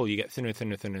black hole, you get thinner and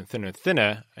thinner and thinner and thinner and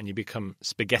thinner, and you become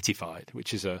spaghettified,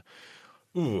 which is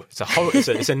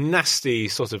it's a nasty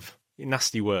sort of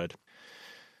nasty word.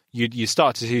 You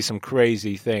start to see some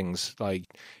crazy things, like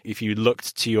if you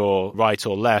looked to your right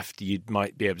or left, you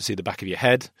might be able to see the back of your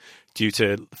head due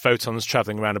to photons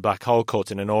traveling around a black hole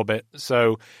caught in an orbit.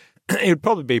 So it would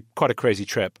probably be quite a crazy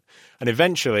trip. And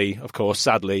eventually, of course,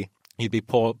 sadly, you'd be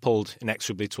pulled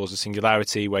inexorably towards a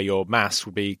singularity where your mass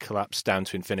would be collapsed down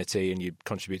to infinity and you'd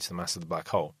contribute to the mass of the black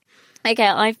hole. Okay,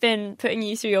 I've been putting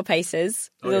you through your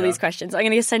paces with all these questions. I'm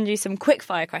going to send you some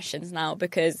quick-fire questions now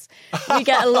because we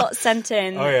get a lot sent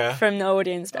in from the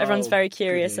audience. Everyone's very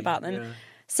curious about them. Yeah.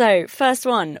 So, first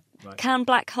one, can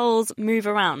black holes move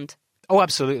around? Oh,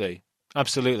 absolutely.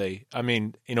 Absolutely. I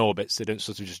mean, in orbits, they don't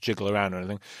sort of just jiggle around or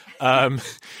anything.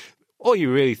 All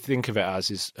you really think of it as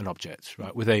is an object,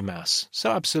 right, with a mass. So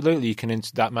absolutely,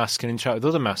 that mass can interact with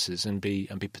other masses and be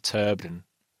perturbed and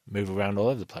move around all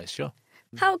over the place, sure.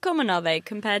 How common are they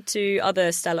compared to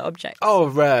other stellar objects? Oh,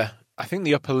 rare. I think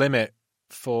the upper limit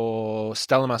for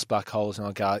stellar mass black holes in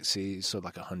our galaxy is sort of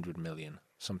like 100 million,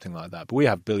 something like that. But we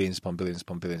have billions upon billions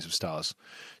upon billions of stars.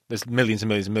 There's millions and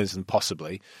millions and millions of them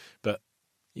possibly, but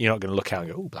you're not going to look out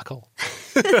and go, "Oh, black hole."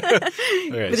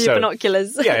 Okay, with your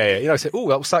binoculars. Yeah. You know, say, "Oh,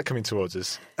 what's that coming towards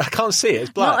us?" I can't see it.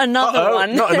 It's black. Not another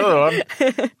one. Not another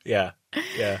one. Yeah.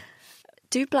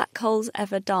 Do black holes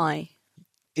ever die?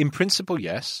 In principle,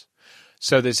 yes.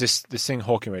 So there's this thing,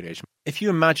 Hawking radiation. If you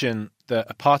imagine that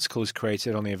a particle is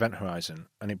created on the event horizon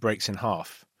and it breaks in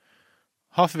half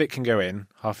of it can go in,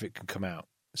 half of it can come out.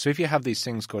 So if you have these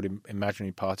things called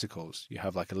imaginary particles, you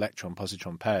have like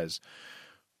electron-positron pairs,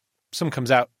 some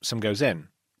comes out, some goes in.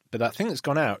 But that thing that's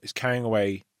gone out is carrying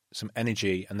away some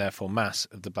energy and therefore mass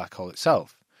of the black hole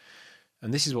itself.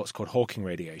 And this is what's called Hawking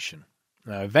radiation.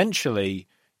 Now, eventually,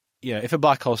 if a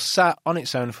black hole sat on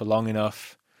its own for long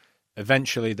enough,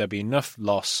 eventually there'll be enough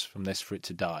loss from this for it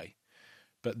to die.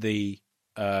 But the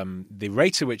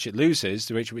rate at which it loses,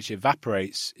 the rate at which it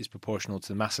evaporates, is proportional to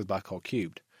the mass of the black hole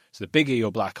cubed. So the bigger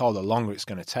your black hole, the longer it's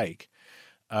going to take.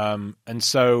 And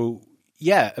so,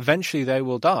 eventually they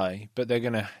will die, but they're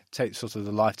going to take sort of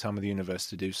the lifetime of the universe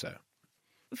to do so.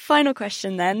 Final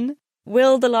question then.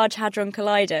 Will the Large Hadron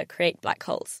Collider create black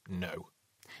holes? No.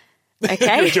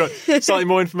 Okay. Slightly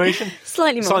more information?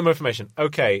 Slightly more information.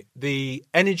 Okay. The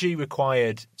energy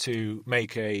required to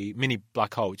make a mini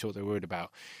black hole, which is what they're worried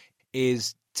about,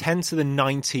 is 10 to the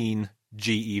 19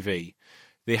 GeV.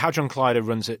 The Hadron Collider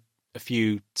runs at a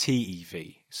few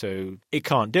TeV, so it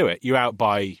can't do it. You're out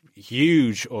by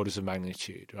huge orders of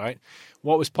magnitude, right?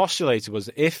 What was postulated was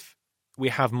that if we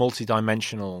have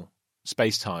multidimensional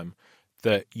space-time,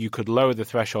 that you could lower the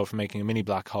threshold for making a mini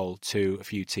black hole to a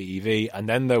few TeV, and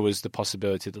then there was the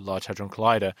possibility that the Large Hadron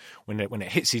Collider, when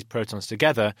it hits these protons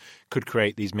together, could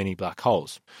create these mini black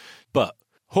holes. But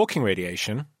Hawking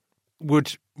radiation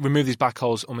would remove these black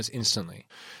holes almost instantly.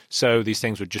 So these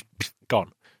things would just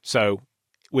gone. So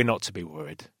we're not to be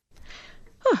worried.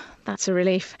 Oh, that's a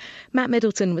relief. Matt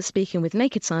Middleton was speaking with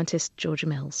Naked Scientist Georgia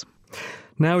Mills.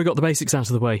 Now we've got the basics out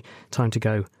of the way, time to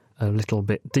go a little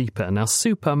bit deeper. Now,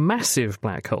 supermassive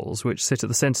black holes, which sit at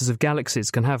the centres of galaxies,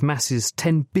 can have masses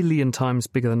 10 billion times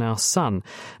bigger than our sun.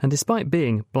 And despite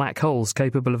being black holes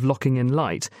capable of locking in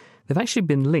light, they've actually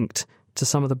been linked to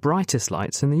some of the brightest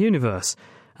lights in the universe.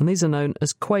 And these are known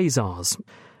as quasars.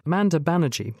 Manda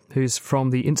Banerjee, who's from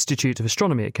the Institute of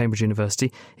Astronomy at Cambridge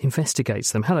University,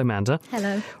 investigates them. Hello, Manda.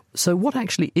 Hello. So what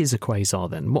actually is a quasar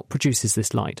then? What produces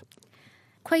this light?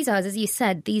 Quasars, as you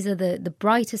said, these are the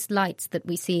brightest lights that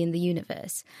we see in the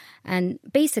universe. And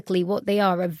basically what they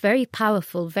are very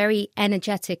powerful, very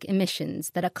energetic emissions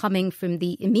that are coming from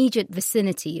the immediate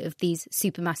vicinity of these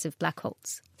supermassive black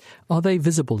holes. Are they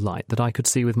visible light that I could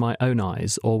see with my own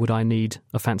eyes, or would I need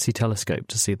a fancy telescope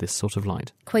to see this sort of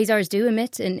light? Quasars do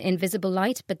emit in visible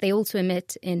light, but they also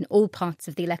emit in all parts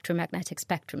of the electromagnetic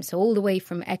spectrum, so all the way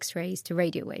from X-rays to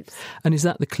radio waves. And is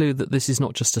that the clue that this is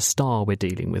not just a star we're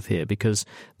dealing with here? Because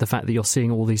the fact that you're seeing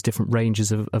all these different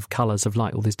ranges of colours of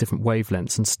light, all these different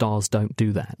wavelengths, and stars don't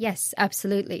do that? Yes,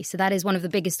 absolutely. So that is one of the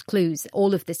biggest clues,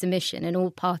 all of this emission in all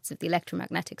parts of the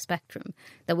electromagnetic spectrum,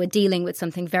 that we're dealing with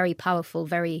something very powerful,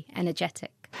 very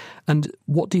energetic. And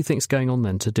what do you think is going on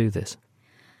then to do this?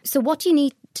 So what you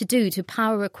need to do to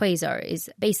power a quasar is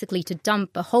basically to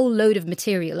dump a whole load of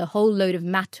material, a whole load of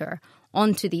matter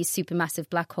onto these supermassive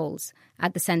black holes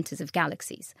at the centres of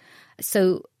galaxies.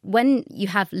 So when you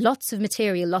have lots of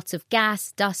material, lots of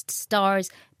gas, dust, stars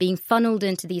being funneled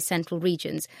into these central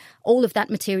regions, all of that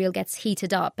material gets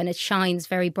heated up and it shines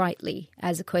very brightly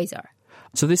as a quasar.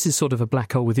 So this is sort of a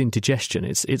black hole with indigestion.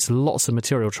 It's lots of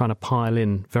material trying to pile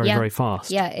in very fast.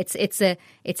 Yeah, it's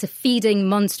a feeding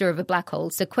monster of a black hole.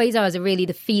 So quasars are really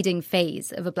the feeding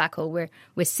phase of a black hole, where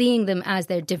we're seeing them as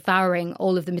they're devouring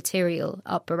all of the material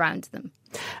up around them.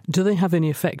 Do they have any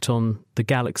effect on the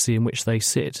galaxy in which they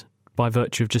sit by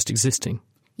virtue of just existing?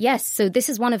 Yes, so this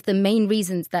is one of the main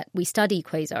reasons that we study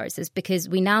quasars, is because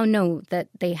we now know that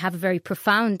they have a very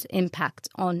profound impact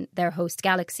on their host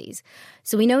galaxies.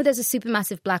 So we know there's a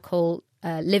supermassive black hole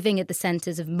living at the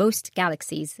centres of most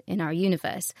galaxies in our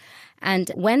universe. And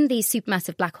when these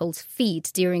supermassive black holes feed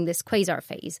during this quasar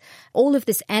phase, all of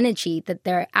this energy that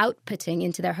they're outputting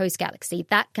into their host galaxy,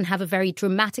 that can have a very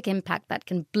dramatic impact that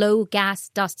can blow gas,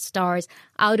 dust, stars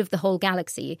out of the whole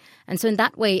galaxy. And so in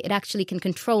that way, it actually can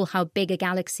control how big a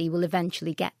galaxy will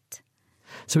eventually get.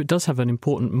 So it does have an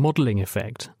important modelling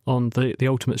effect on the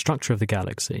ultimate structure of the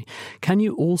galaxy. Can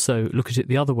you also look at it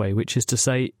the other way, which is to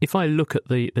say, if I look at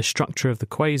the structure of the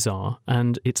quasar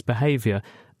and its behaviour,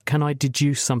 can I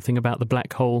deduce something about the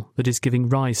black hole that is giving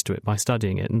rise to it by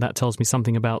studying it? And that tells me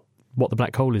something about what the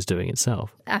black hole is doing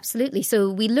itself. Absolutely. So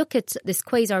we look at this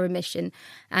quasar emission,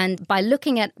 and by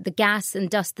looking at the gas and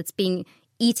dust that's being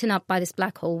eaten up by this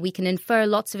black hole, we can infer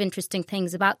lots of interesting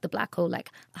things about the black hole,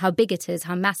 like how big it is,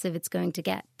 how massive it's going to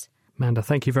get. Manda,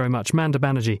 thank you very much. Manda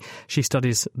Banerjee, she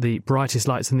studies the brightest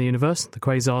lights in the universe, the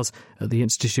quasars, at the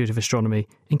Institute of Astronomy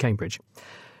in Cambridge.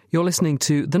 You're listening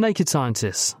to The Naked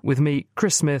Scientists with me,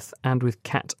 Chris Smith, and with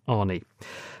Kat Arney.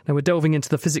 Now, we're delving into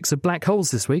the physics of black holes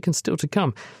this week, and still to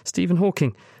come, Stephen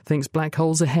Hawking thinks black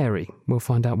holes are hairy. We'll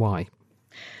find out why.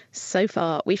 So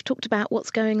far, we've talked about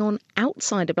what's going on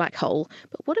outside a black hole,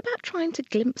 but what about trying to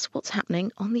glimpse what's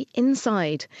happening on the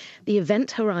inside? The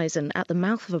event horizon at the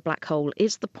mouth of a black hole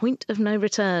is the point of no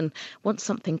return. Once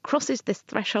something crosses this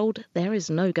threshold, there is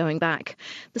no going back.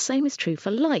 The same is true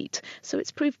for light, so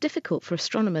it's proved difficult for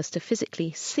astronomers to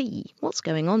physically see what's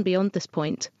going on beyond this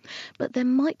point. But there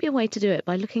might be a way to do it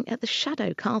by looking at the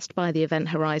shadow cast by the event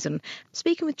horizon.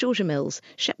 Speaking with Georgia Mills,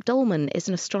 Shep Dolman is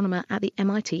an astronomer at the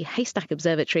MIT Haystack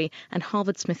Observatory and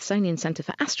Harvard-Smithsonian Center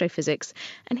for Astrophysics,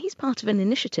 and he's part of an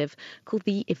initiative called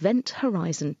the Event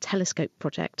Horizon Telescope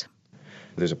Project.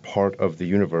 There's a part of the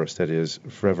universe that is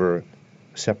forever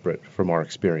separate from our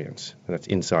experience, and that's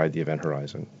inside the event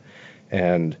horizon.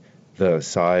 And the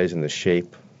size and the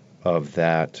shape of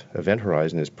that event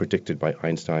horizon is predicted by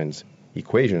Einstein's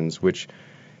equations, which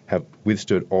have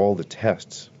withstood all the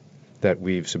tests that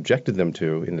we've subjected them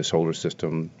to in the solar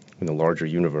system, in the larger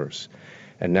universe.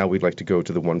 And now we'd like to go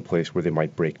to the one place where they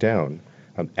might break down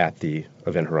at the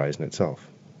event horizon itself.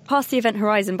 Past the event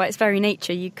horizon, by its very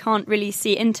nature, you can't really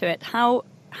see into it. How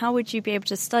would you be able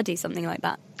to study something like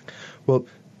that? Well,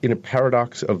 in a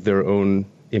paradox of their own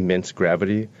immense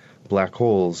gravity, black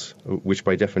holes, which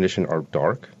by definition are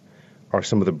dark, are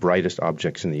some of the brightest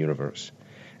objects in the universe.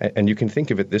 And you can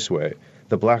think of it this way.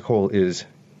 The black hole is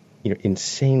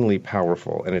insanely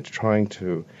powerful, and it's trying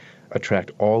to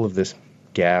attract all of this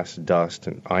gas, dust,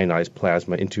 and ionized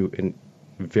plasma into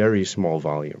a very small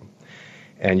volume.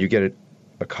 And you get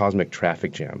a cosmic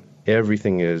traffic jam.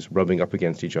 Everything is rubbing up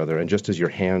against each other, and just as your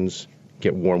hands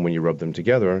get warm when you rub them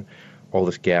together, all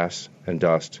this gas and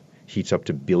dust heats up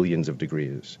to billions of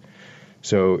degrees.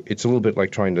 So it's a little bit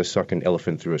like trying to suck an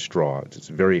elephant through a straw. It's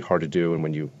very hard to do, and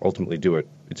when you ultimately do it,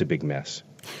 it's a big mess.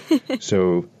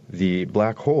 So the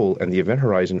black hole and the event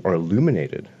horizon are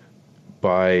illuminated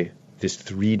by this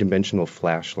three-dimensional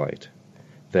flashlight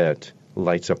that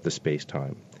lights up the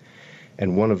space-time.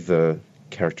 And one of the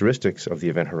characteristics of the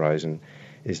event horizon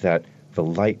is that the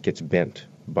light gets bent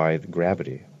by the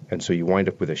gravity, and so you wind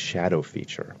up with a shadow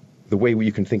feature. The way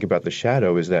you can think about the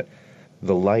shadow is that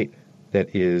the light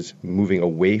that is moving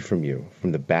away from you,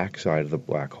 from the backside of the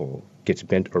black hole, gets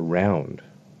bent around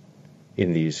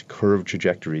in these curved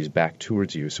trajectories back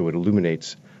towards you, so it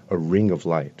illuminates a ring of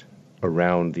light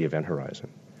around the event horizon.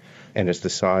 And it's the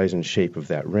size and shape of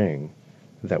that ring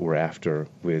that we're after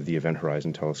with the Event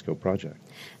Horizon Telescope project.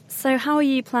 So how are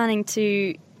you planning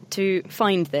to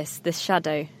find this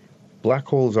shadow? Black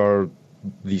holes are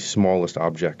the smallest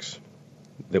objects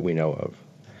that we know of.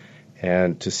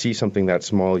 And to see something that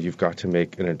small, you've got to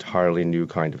make an entirely new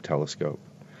kind of telescope.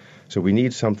 So we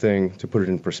need something, to put it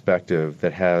in perspective,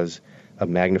 that has a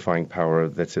magnifying power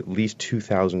that's at least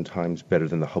 2,000 times better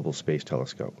than the Hubble Space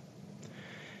Telescope.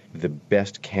 The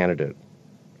best candidate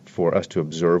for us to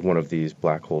observe one of these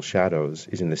black hole shadows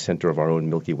is in the center of our own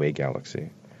Milky Way galaxy.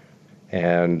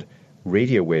 And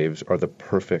radio waves are the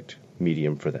perfect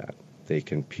medium for that. They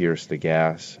can pierce the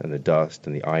gas and the dust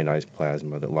and the ionized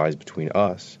plasma that lies between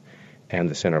us and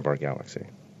the center of our galaxy.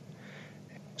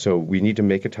 So we need to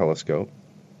make a telescope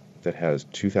that has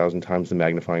 2,000 times the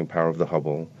magnifying power of the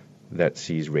Hubble that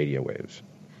sees radio waves.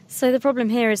 So the problem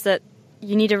here is that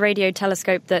you need a radio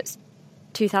telescope that's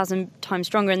 2,000 times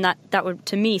stronger, and that would,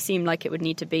 to me, seem like it would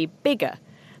need to be bigger.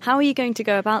 How are you going to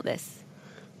go about this?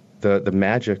 The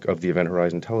magic of the Event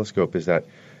Horizon Telescope is that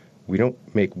we don't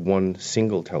make one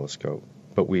single telescope,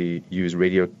 but we use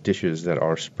radio dishes that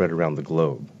are spread around the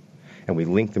globe. And we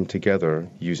link them together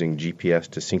using GPS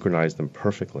to synchronize them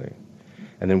perfectly.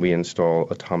 And then we install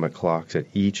atomic clocks at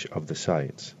each of the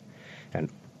sites.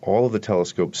 And all of the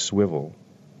telescopes swivel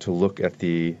to look at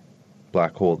the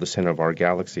black hole at the center of our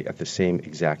galaxy at the same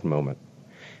exact moment.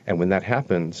 And when that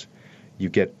happens, you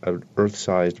get an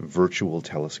Earth-sized virtual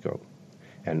telescope.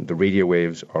 And the radio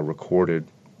waves are recorded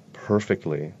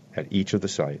perfectly at each of the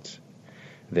sites.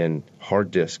 Then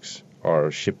hard disks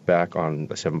are shipped back on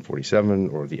a 747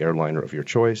 or the airliner of your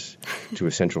choice to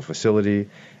a central facility.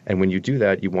 And when you do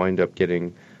that, you wind up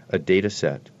getting a data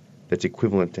set that's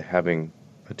equivalent to having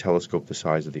a telescope the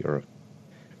size of the Earth.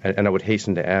 And I would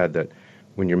hasten to add that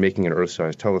when you're making an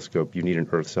Earth-sized telescope, you need an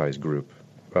Earth-sized group.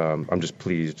 I'm just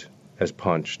pleased as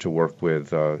Punch to work with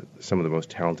some of the most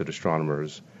talented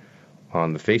astronomers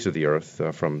on the face of the Earth,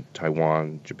 from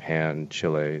Taiwan, Japan,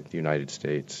 Chile, the United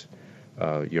States,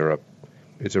 Europe.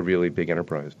 It's a really big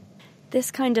enterprise.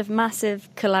 This kind of massive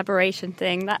collaboration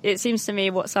thing, that it seems to me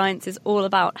what science is all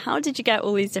about. How did you get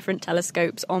all these different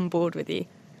telescopes on board with you?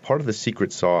 Part of the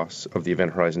secret sauce of the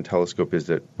Event Horizon Telescope is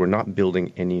that we're not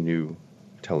building any new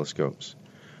telescopes.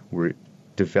 We're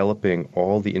developing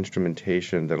all the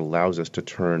instrumentation that allows us to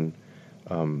turn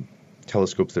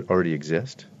telescopes that already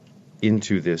exist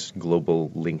into this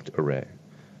global linked array.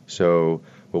 So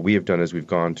what we have done is we've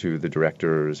gone to the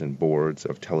directors and boards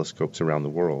of telescopes around the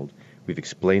world. We've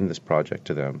explained this project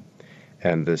to them.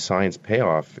 And the science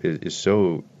payoff is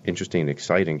so interesting and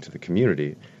exciting to the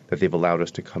community that they've allowed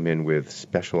us to come in with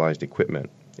specialized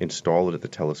equipment, install it at the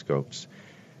telescopes,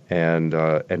 and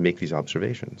make these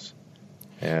observations.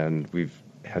 And we've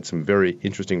had some very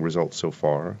interesting results so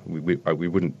far. We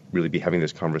wouldn't really be having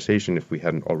this conversation if we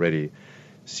hadn't already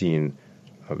seen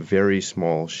very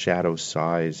small shadow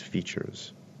size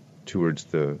features towards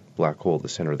the black hole at the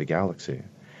center of the galaxy.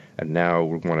 And now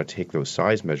we want to take those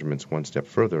size measurements one step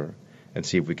further and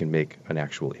see if we can make an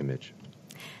actual image.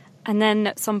 And then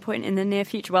at some point in the near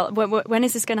future, well, when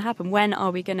is this going to happen? When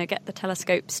are we going to get the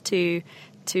telescopes to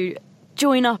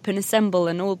join up and assemble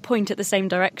and all point at the same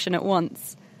direction at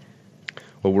once?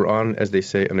 Well, we're on, as they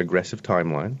say, an aggressive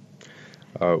timeline.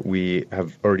 We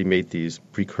have already made these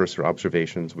precursor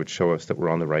observations which show us that we're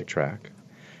on the right track.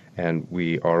 And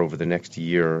we are, over the next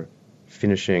year,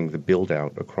 finishing the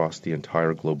build-out across the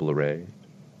entire global array.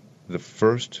 The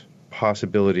first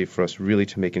possibility for us really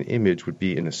to make an image would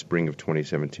be in the spring of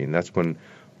 2017. That's when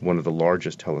one of the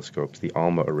largest telescopes, the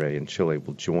ALMA array in Chile,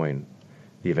 will join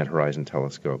the Event Horizon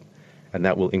Telescope. And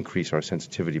that will increase our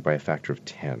sensitivity by a factor of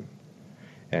 10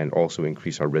 and also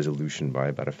increase our resolution by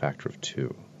about a factor of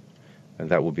 2. And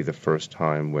that will be the first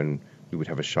time when we would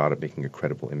have a shot at making a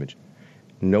credible image.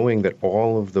 Knowing that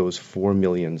all of those 4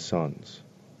 million suns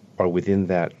are within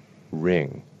that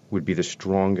ring would be the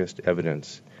strongest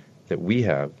evidence that we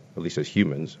have, at least as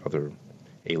humans, other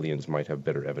aliens might have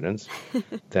better evidence,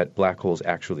 that black holes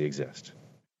actually exist.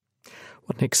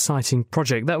 What an exciting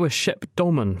project. That was Shep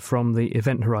Dolman from the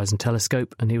Event Horizon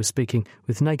Telescope, and he was speaking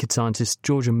with Naked scientist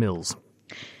Georgia Mills.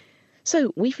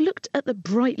 So we've looked at the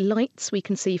bright lights we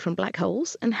can see from black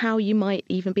holes and how you might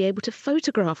even be able to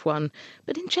photograph one.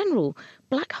 But in general,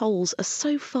 black holes are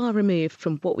so far removed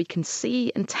from what we can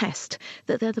see and test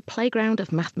that they're the playground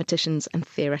of mathematicians and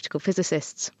theoretical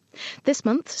physicists. This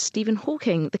month, Stephen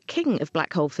Hawking, the king of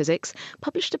black hole physics,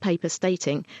 published a paper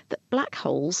stating that black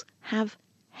holes have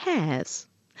hairs.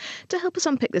 To help us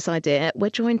unpick this idea, we're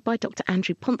joined by Dr.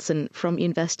 Andrew Pontzen from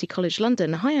University College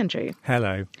London. Hi, Andrew.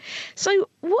 Hello. So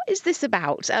what is this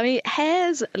about? I mean,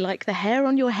 hairs, like the hair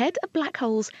on your head, are black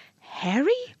holes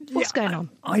hairy? What's going on?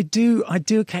 I do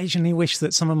occasionally wish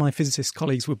that some of my physicist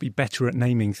colleagues would be better at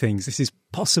naming things. This is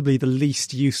possibly the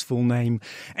least useful name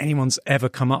anyone's ever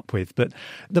come up with. But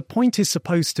the point is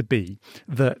supposed to be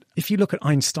that if you look at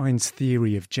Einstein's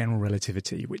theory of general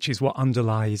relativity, which is what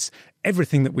underlies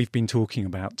everything that we've been talking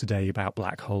about today about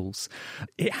black holes,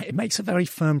 it makes a very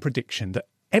firm prediction that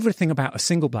everything about a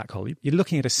single black hole, you're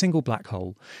looking at a single black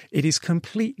hole, it is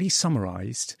completely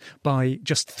summarized by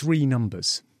just 3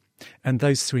 numbers. And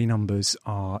those 3 numbers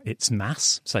are its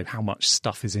mass, so how much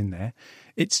stuff is in there,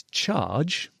 its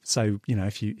charge, so, you know,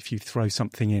 if you throw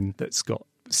something in that's got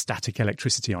static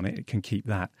electricity on it, it can keep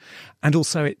that, and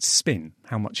also its spin,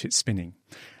 how much it's spinning.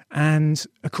 And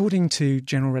according to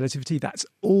general relativity, that's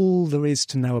all there is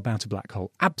to know about a black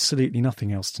hole. Absolutely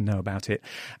nothing else to know about it.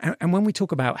 And when we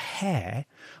talk about hair,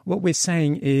 what we're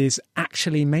saying is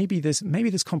actually maybe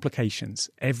there's complications.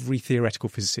 Every theoretical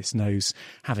physicist knows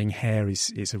having hair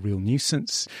is a real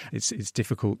nuisance. It's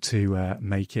difficult to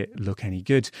make it look any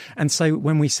good. And so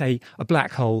when we say a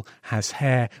black hole has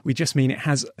hair, we just mean it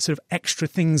has sort of extra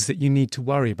things that you need to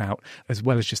worry about, as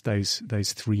well as just those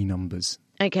 3 numbers.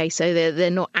 Okay, so they're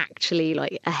not actually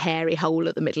like a hairy hole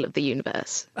at the middle of the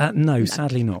universe? No,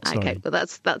 sadly not. Sorry. Okay, well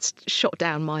that's shot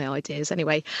down my ideas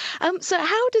anyway. So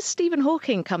how does Stephen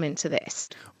Hawking come into this?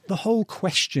 The whole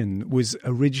question was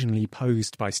originally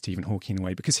posed by Stephen Hawking in a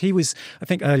way, because he was, I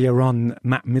think earlier on,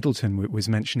 Matt Middleton was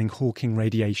mentioning Hawking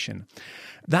radiation.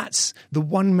 That's the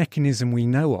one mechanism we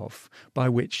know of by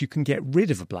which you can get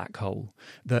rid of a black hole,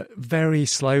 that very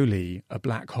slowly a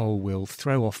black hole will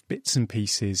throw off bits and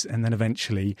pieces and then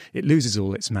eventually it loses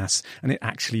all its mass and it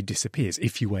actually disappears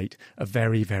if you wait a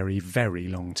very, very, very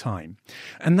long time.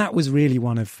 And that was really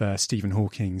one of Stephen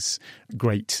Hawking's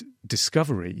great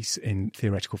discoveries in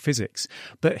theoretical physics.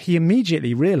 But he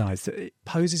immediately realized that it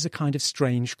poses a kind of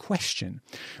strange question,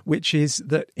 which is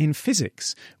that in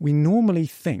physics, we normally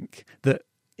think that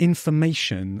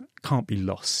information can't be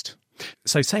lost.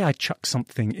 So say I chuck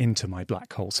something into my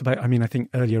black hole. So, I think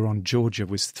earlier on Georgia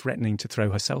was threatening to throw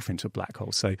herself into a black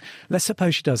hole. So let's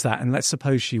suppose she does that, and let's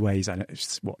suppose she weighs,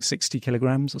 60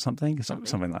 kilograms or something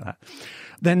like that.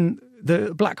 Then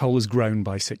the black hole has grown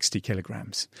by 60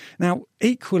 kilograms. Now,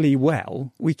 equally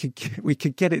well, we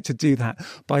could get it to do that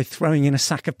by throwing in a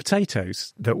sack of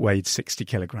potatoes that weighed 60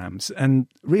 kilograms. And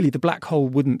really, the black hole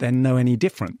wouldn't then know any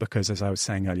different because, as I was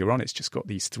saying earlier on, it's just got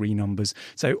these three numbers.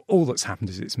 So all that's happened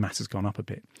is its mass has gone up a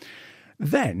bit.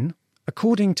 Then,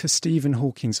 according to Stephen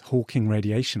Hawking's Hawking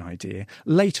radiation idea,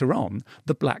 later on,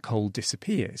 the black hole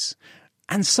disappears.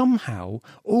 And somehow,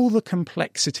 all the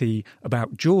complexity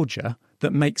about Georgia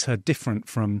that makes her different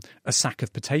from a sack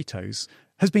of potatoes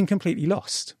has been completely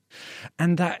lost.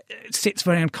 And that sits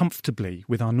very uncomfortably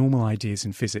with our normal ideas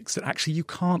in physics that actually you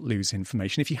can't lose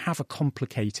information. If you have a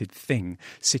complicated thing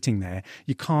sitting there,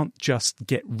 you can't just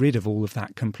get rid of all of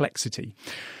that complexity.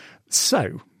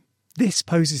 So this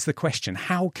poses the question,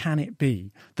 how can it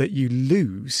be that you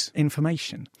lose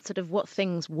information? Sort of what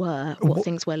things were, what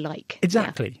things were like.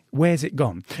 Exactly. Yeah. Where's it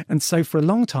gone? And so for a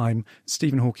long time,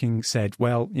 Stephen Hawking said,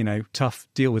 well, tough,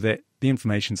 deal with it. The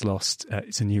information's lost.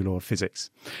 It's a new law of physics.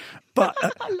 But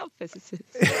I love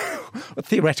physicists.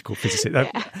 Theoretical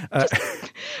physicists.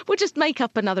 We'll just make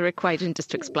up another equation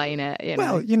just to explain it.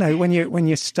 Well, when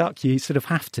you're stuck, you sort of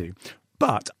have to.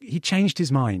 But he changed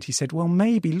his mind. He said, well,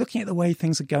 maybe looking at the way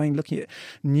things are going, looking at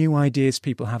new ideas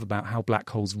people have about how black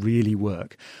holes really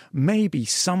work, maybe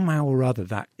somehow or other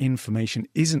that information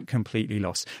isn't completely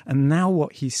lost. And now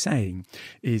what he's saying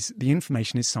is the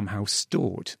information is somehow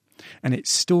stored. And it's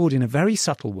stored in a very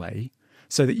subtle way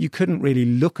so that you couldn't really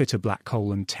look at a black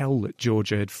hole and tell that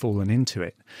Georgia had fallen into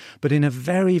it. But in a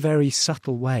very, very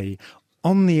subtle way,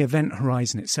 on the event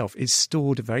horizon itself is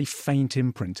stored a very faint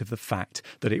imprint of the fact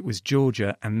that it was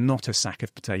Georgia and not a sack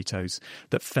of potatoes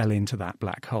that fell into that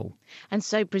black hole. And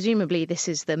so presumably this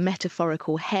is the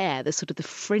metaphorical hair, the sort of the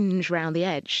fringe round the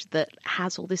edge that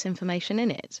has all this information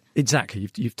in it. Exactly.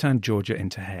 You've turned Georgia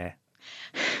into hair.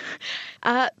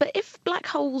 But if black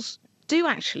holes do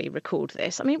actually record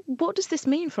this, I mean, what does this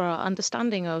mean for our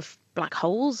understanding of black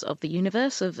holes, of the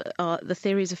universe, of the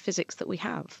theories of physics that we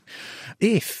have?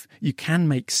 If you can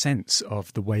make sense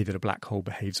of the way that a black hole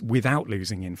behaves without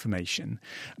losing information,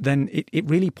 then it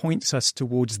really points us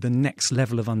towards the next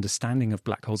level of understanding of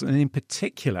black holes. And in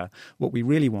particular, what we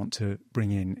really want to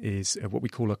bring in is what we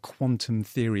call a quantum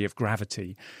theory of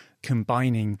gravity,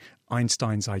 combining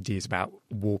Einstein's ideas about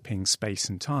warping space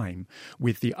and time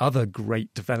with the other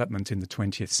great development in the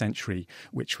 20th century,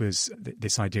 which was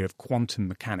this idea of quantum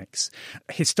mechanics.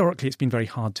 Historically, it's been very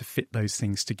hard to fit those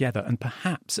things together. And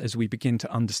perhaps as we begin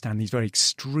to understand these very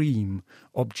extreme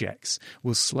objects,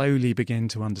 we'll slowly begin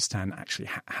to understand actually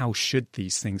how should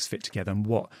these things fit together and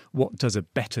what does a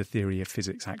better theory of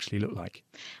physics actually look like.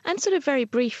 And sort of very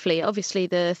briefly, obviously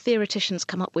the theoreticians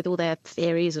come up with all their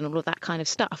theories and all of that kind of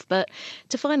stuff. But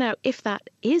to find out if that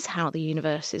is how the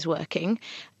universe is working,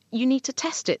 you need to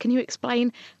test it. Can you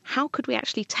explain how could we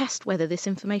actually test whether this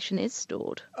information is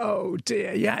stored? Oh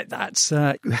dear, yeah, that's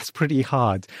pretty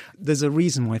hard. There's a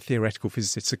reason why theoretical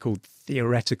physicists are called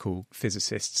theoretical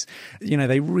physicists.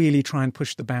 They really try and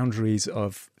push the boundaries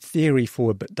of theory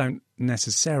forward, but don't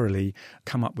necessarily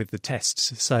come up with the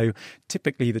tests. So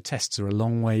typically the tests are a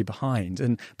long way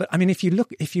behind. But I mean, if you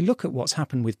look at what's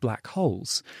happened with black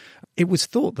holes, it was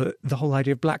thought that the whole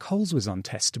idea of black holes was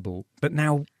untestable. But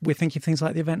now we're thinking of things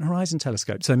like the Event Horizon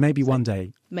Telescope. So maybe one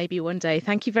day. Maybe one day.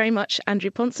 Thank you very much, Andrew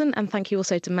Ponson, and thank you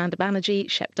also to Manda Banerjee,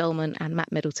 Shep Dolman and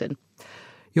Matt Middleton.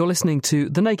 You're listening to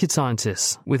The Naked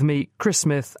Scientists with me, Chris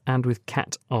Smith, and with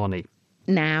Kat Arney.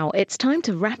 Now, it's time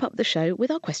to wrap up the show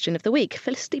with our question of the week.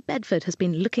 Felicity Bedford has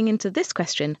been looking into this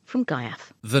question from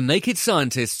Gaiath. The Naked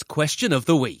Scientists Question of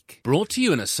the Week, brought to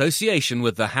you in association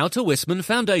with the Houter Wisman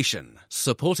Foundation,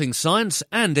 supporting science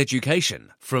and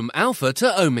education from Alpha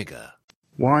to Omega.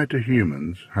 Why do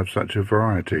humans have such a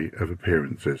variety of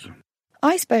appearances?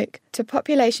 I spoke to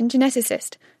population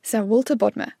geneticist Sir Walter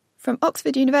Bodmer from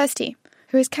Oxford University,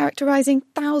 who is characterising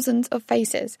thousands of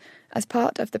faces as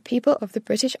part of the People of the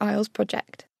British Isles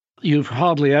project. You've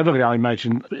hardly ever, I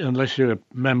imagine, unless you're a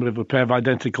member of a pair of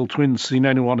identical twins, seen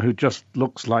anyone who just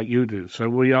looks like you do. So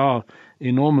we are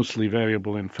enormously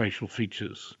variable in facial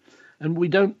features. And we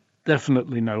don't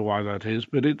definitely know why that is,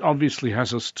 but it obviously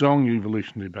has a strong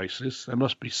evolutionary basis. There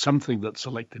must be something that's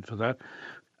selected for that.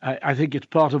 I think it's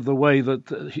part of the way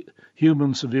that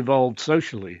humans have evolved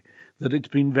socially, that it's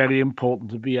been very important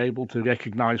to be able to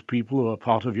recognize people who are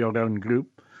part of your own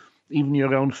group, even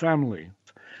your own family.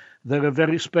 There are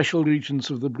very special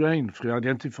regions of the brain for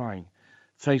identifying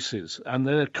faces, and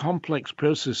there are complex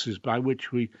processes by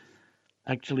which we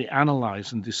actually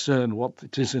analyze and discern what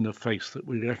it is in a face that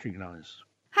we recognize.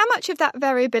 How much of that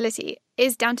variability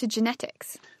is down to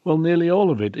genetics? Well, nearly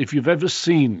all of it. If you've ever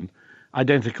seen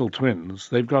identical twins,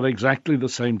 they've got exactly the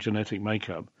same genetic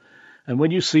makeup. And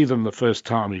when you see them the first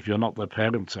time, if you're not their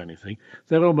parents or anything,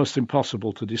 they're almost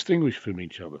impossible to distinguish from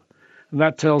each other. And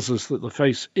that tells us that the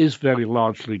face is very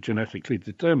largely genetically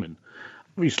determined.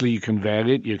 Obviously, you can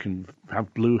vary it. You can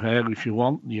have blue hair if you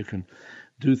want. You can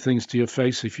do things to your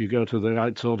face if you go to the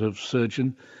right sort of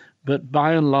surgeon. But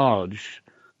by and large,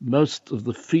 most of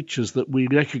the features that we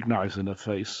recognize in a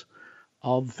face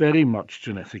are very much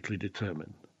genetically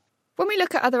determined. When we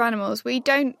look at other animals, we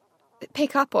don't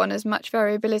pick up on as much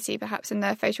variability perhaps in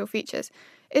their facial features.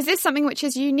 Is this something which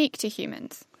is unique to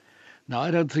humans? No,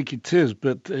 I don't think it is.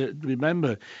 But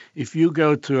remember, if you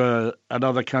go to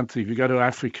another country, if you go to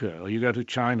Africa or you go to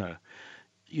China,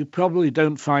 you probably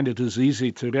don't find it as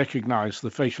easy to recognize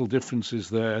the facial differences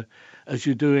there as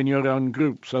you do in your own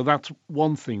group. So that's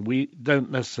one thing. We don't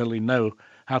necessarily know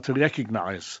how to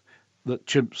recognize that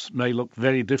chimps may look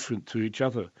very different to each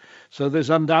other. So there's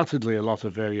undoubtedly a lot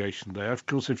of variation there. Of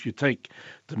course, if you take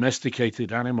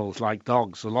domesticated animals like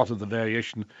dogs, a lot of the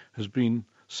variation has been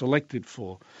selected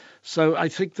for. So I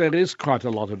think there is quite a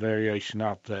lot of variation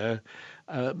out there.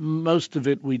 Most of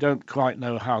it we don't quite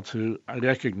know how to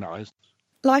recognize.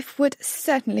 Life would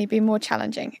certainly be more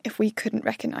challenging if we couldn't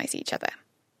recognise each other.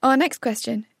 Our next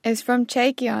question is from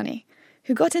Che Gianni,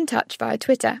 who got in touch via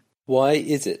Twitter. Why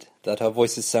is it that our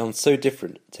voices sound so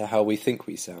different to how we think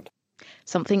we sound?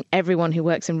 Something everyone who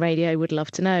works in radio would love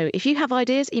to know. If you have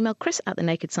ideas, email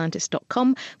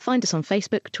chris@thenakedscientist.com, find us on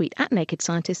Facebook, tweet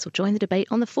 @NakedScientists, or join the debate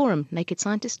on the forum,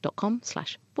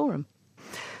 nakedscientist.com/forum.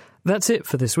 That's it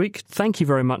for this week. Thank you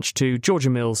very much to Georgia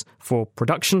Mills for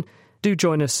production. Do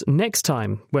join us next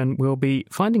time when we'll be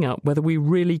finding out whether we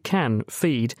really can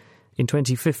feed, in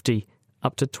 2050,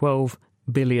 up to 12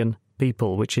 billion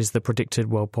people, which is the predicted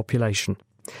world population.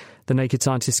 The Naked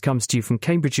Scientist comes to you from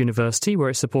Cambridge University, where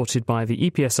it's supported by the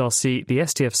EPSRC, the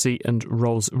STFC and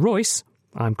Rolls-Royce.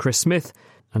 I'm Chris Smith,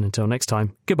 and until next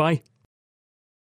time, goodbye.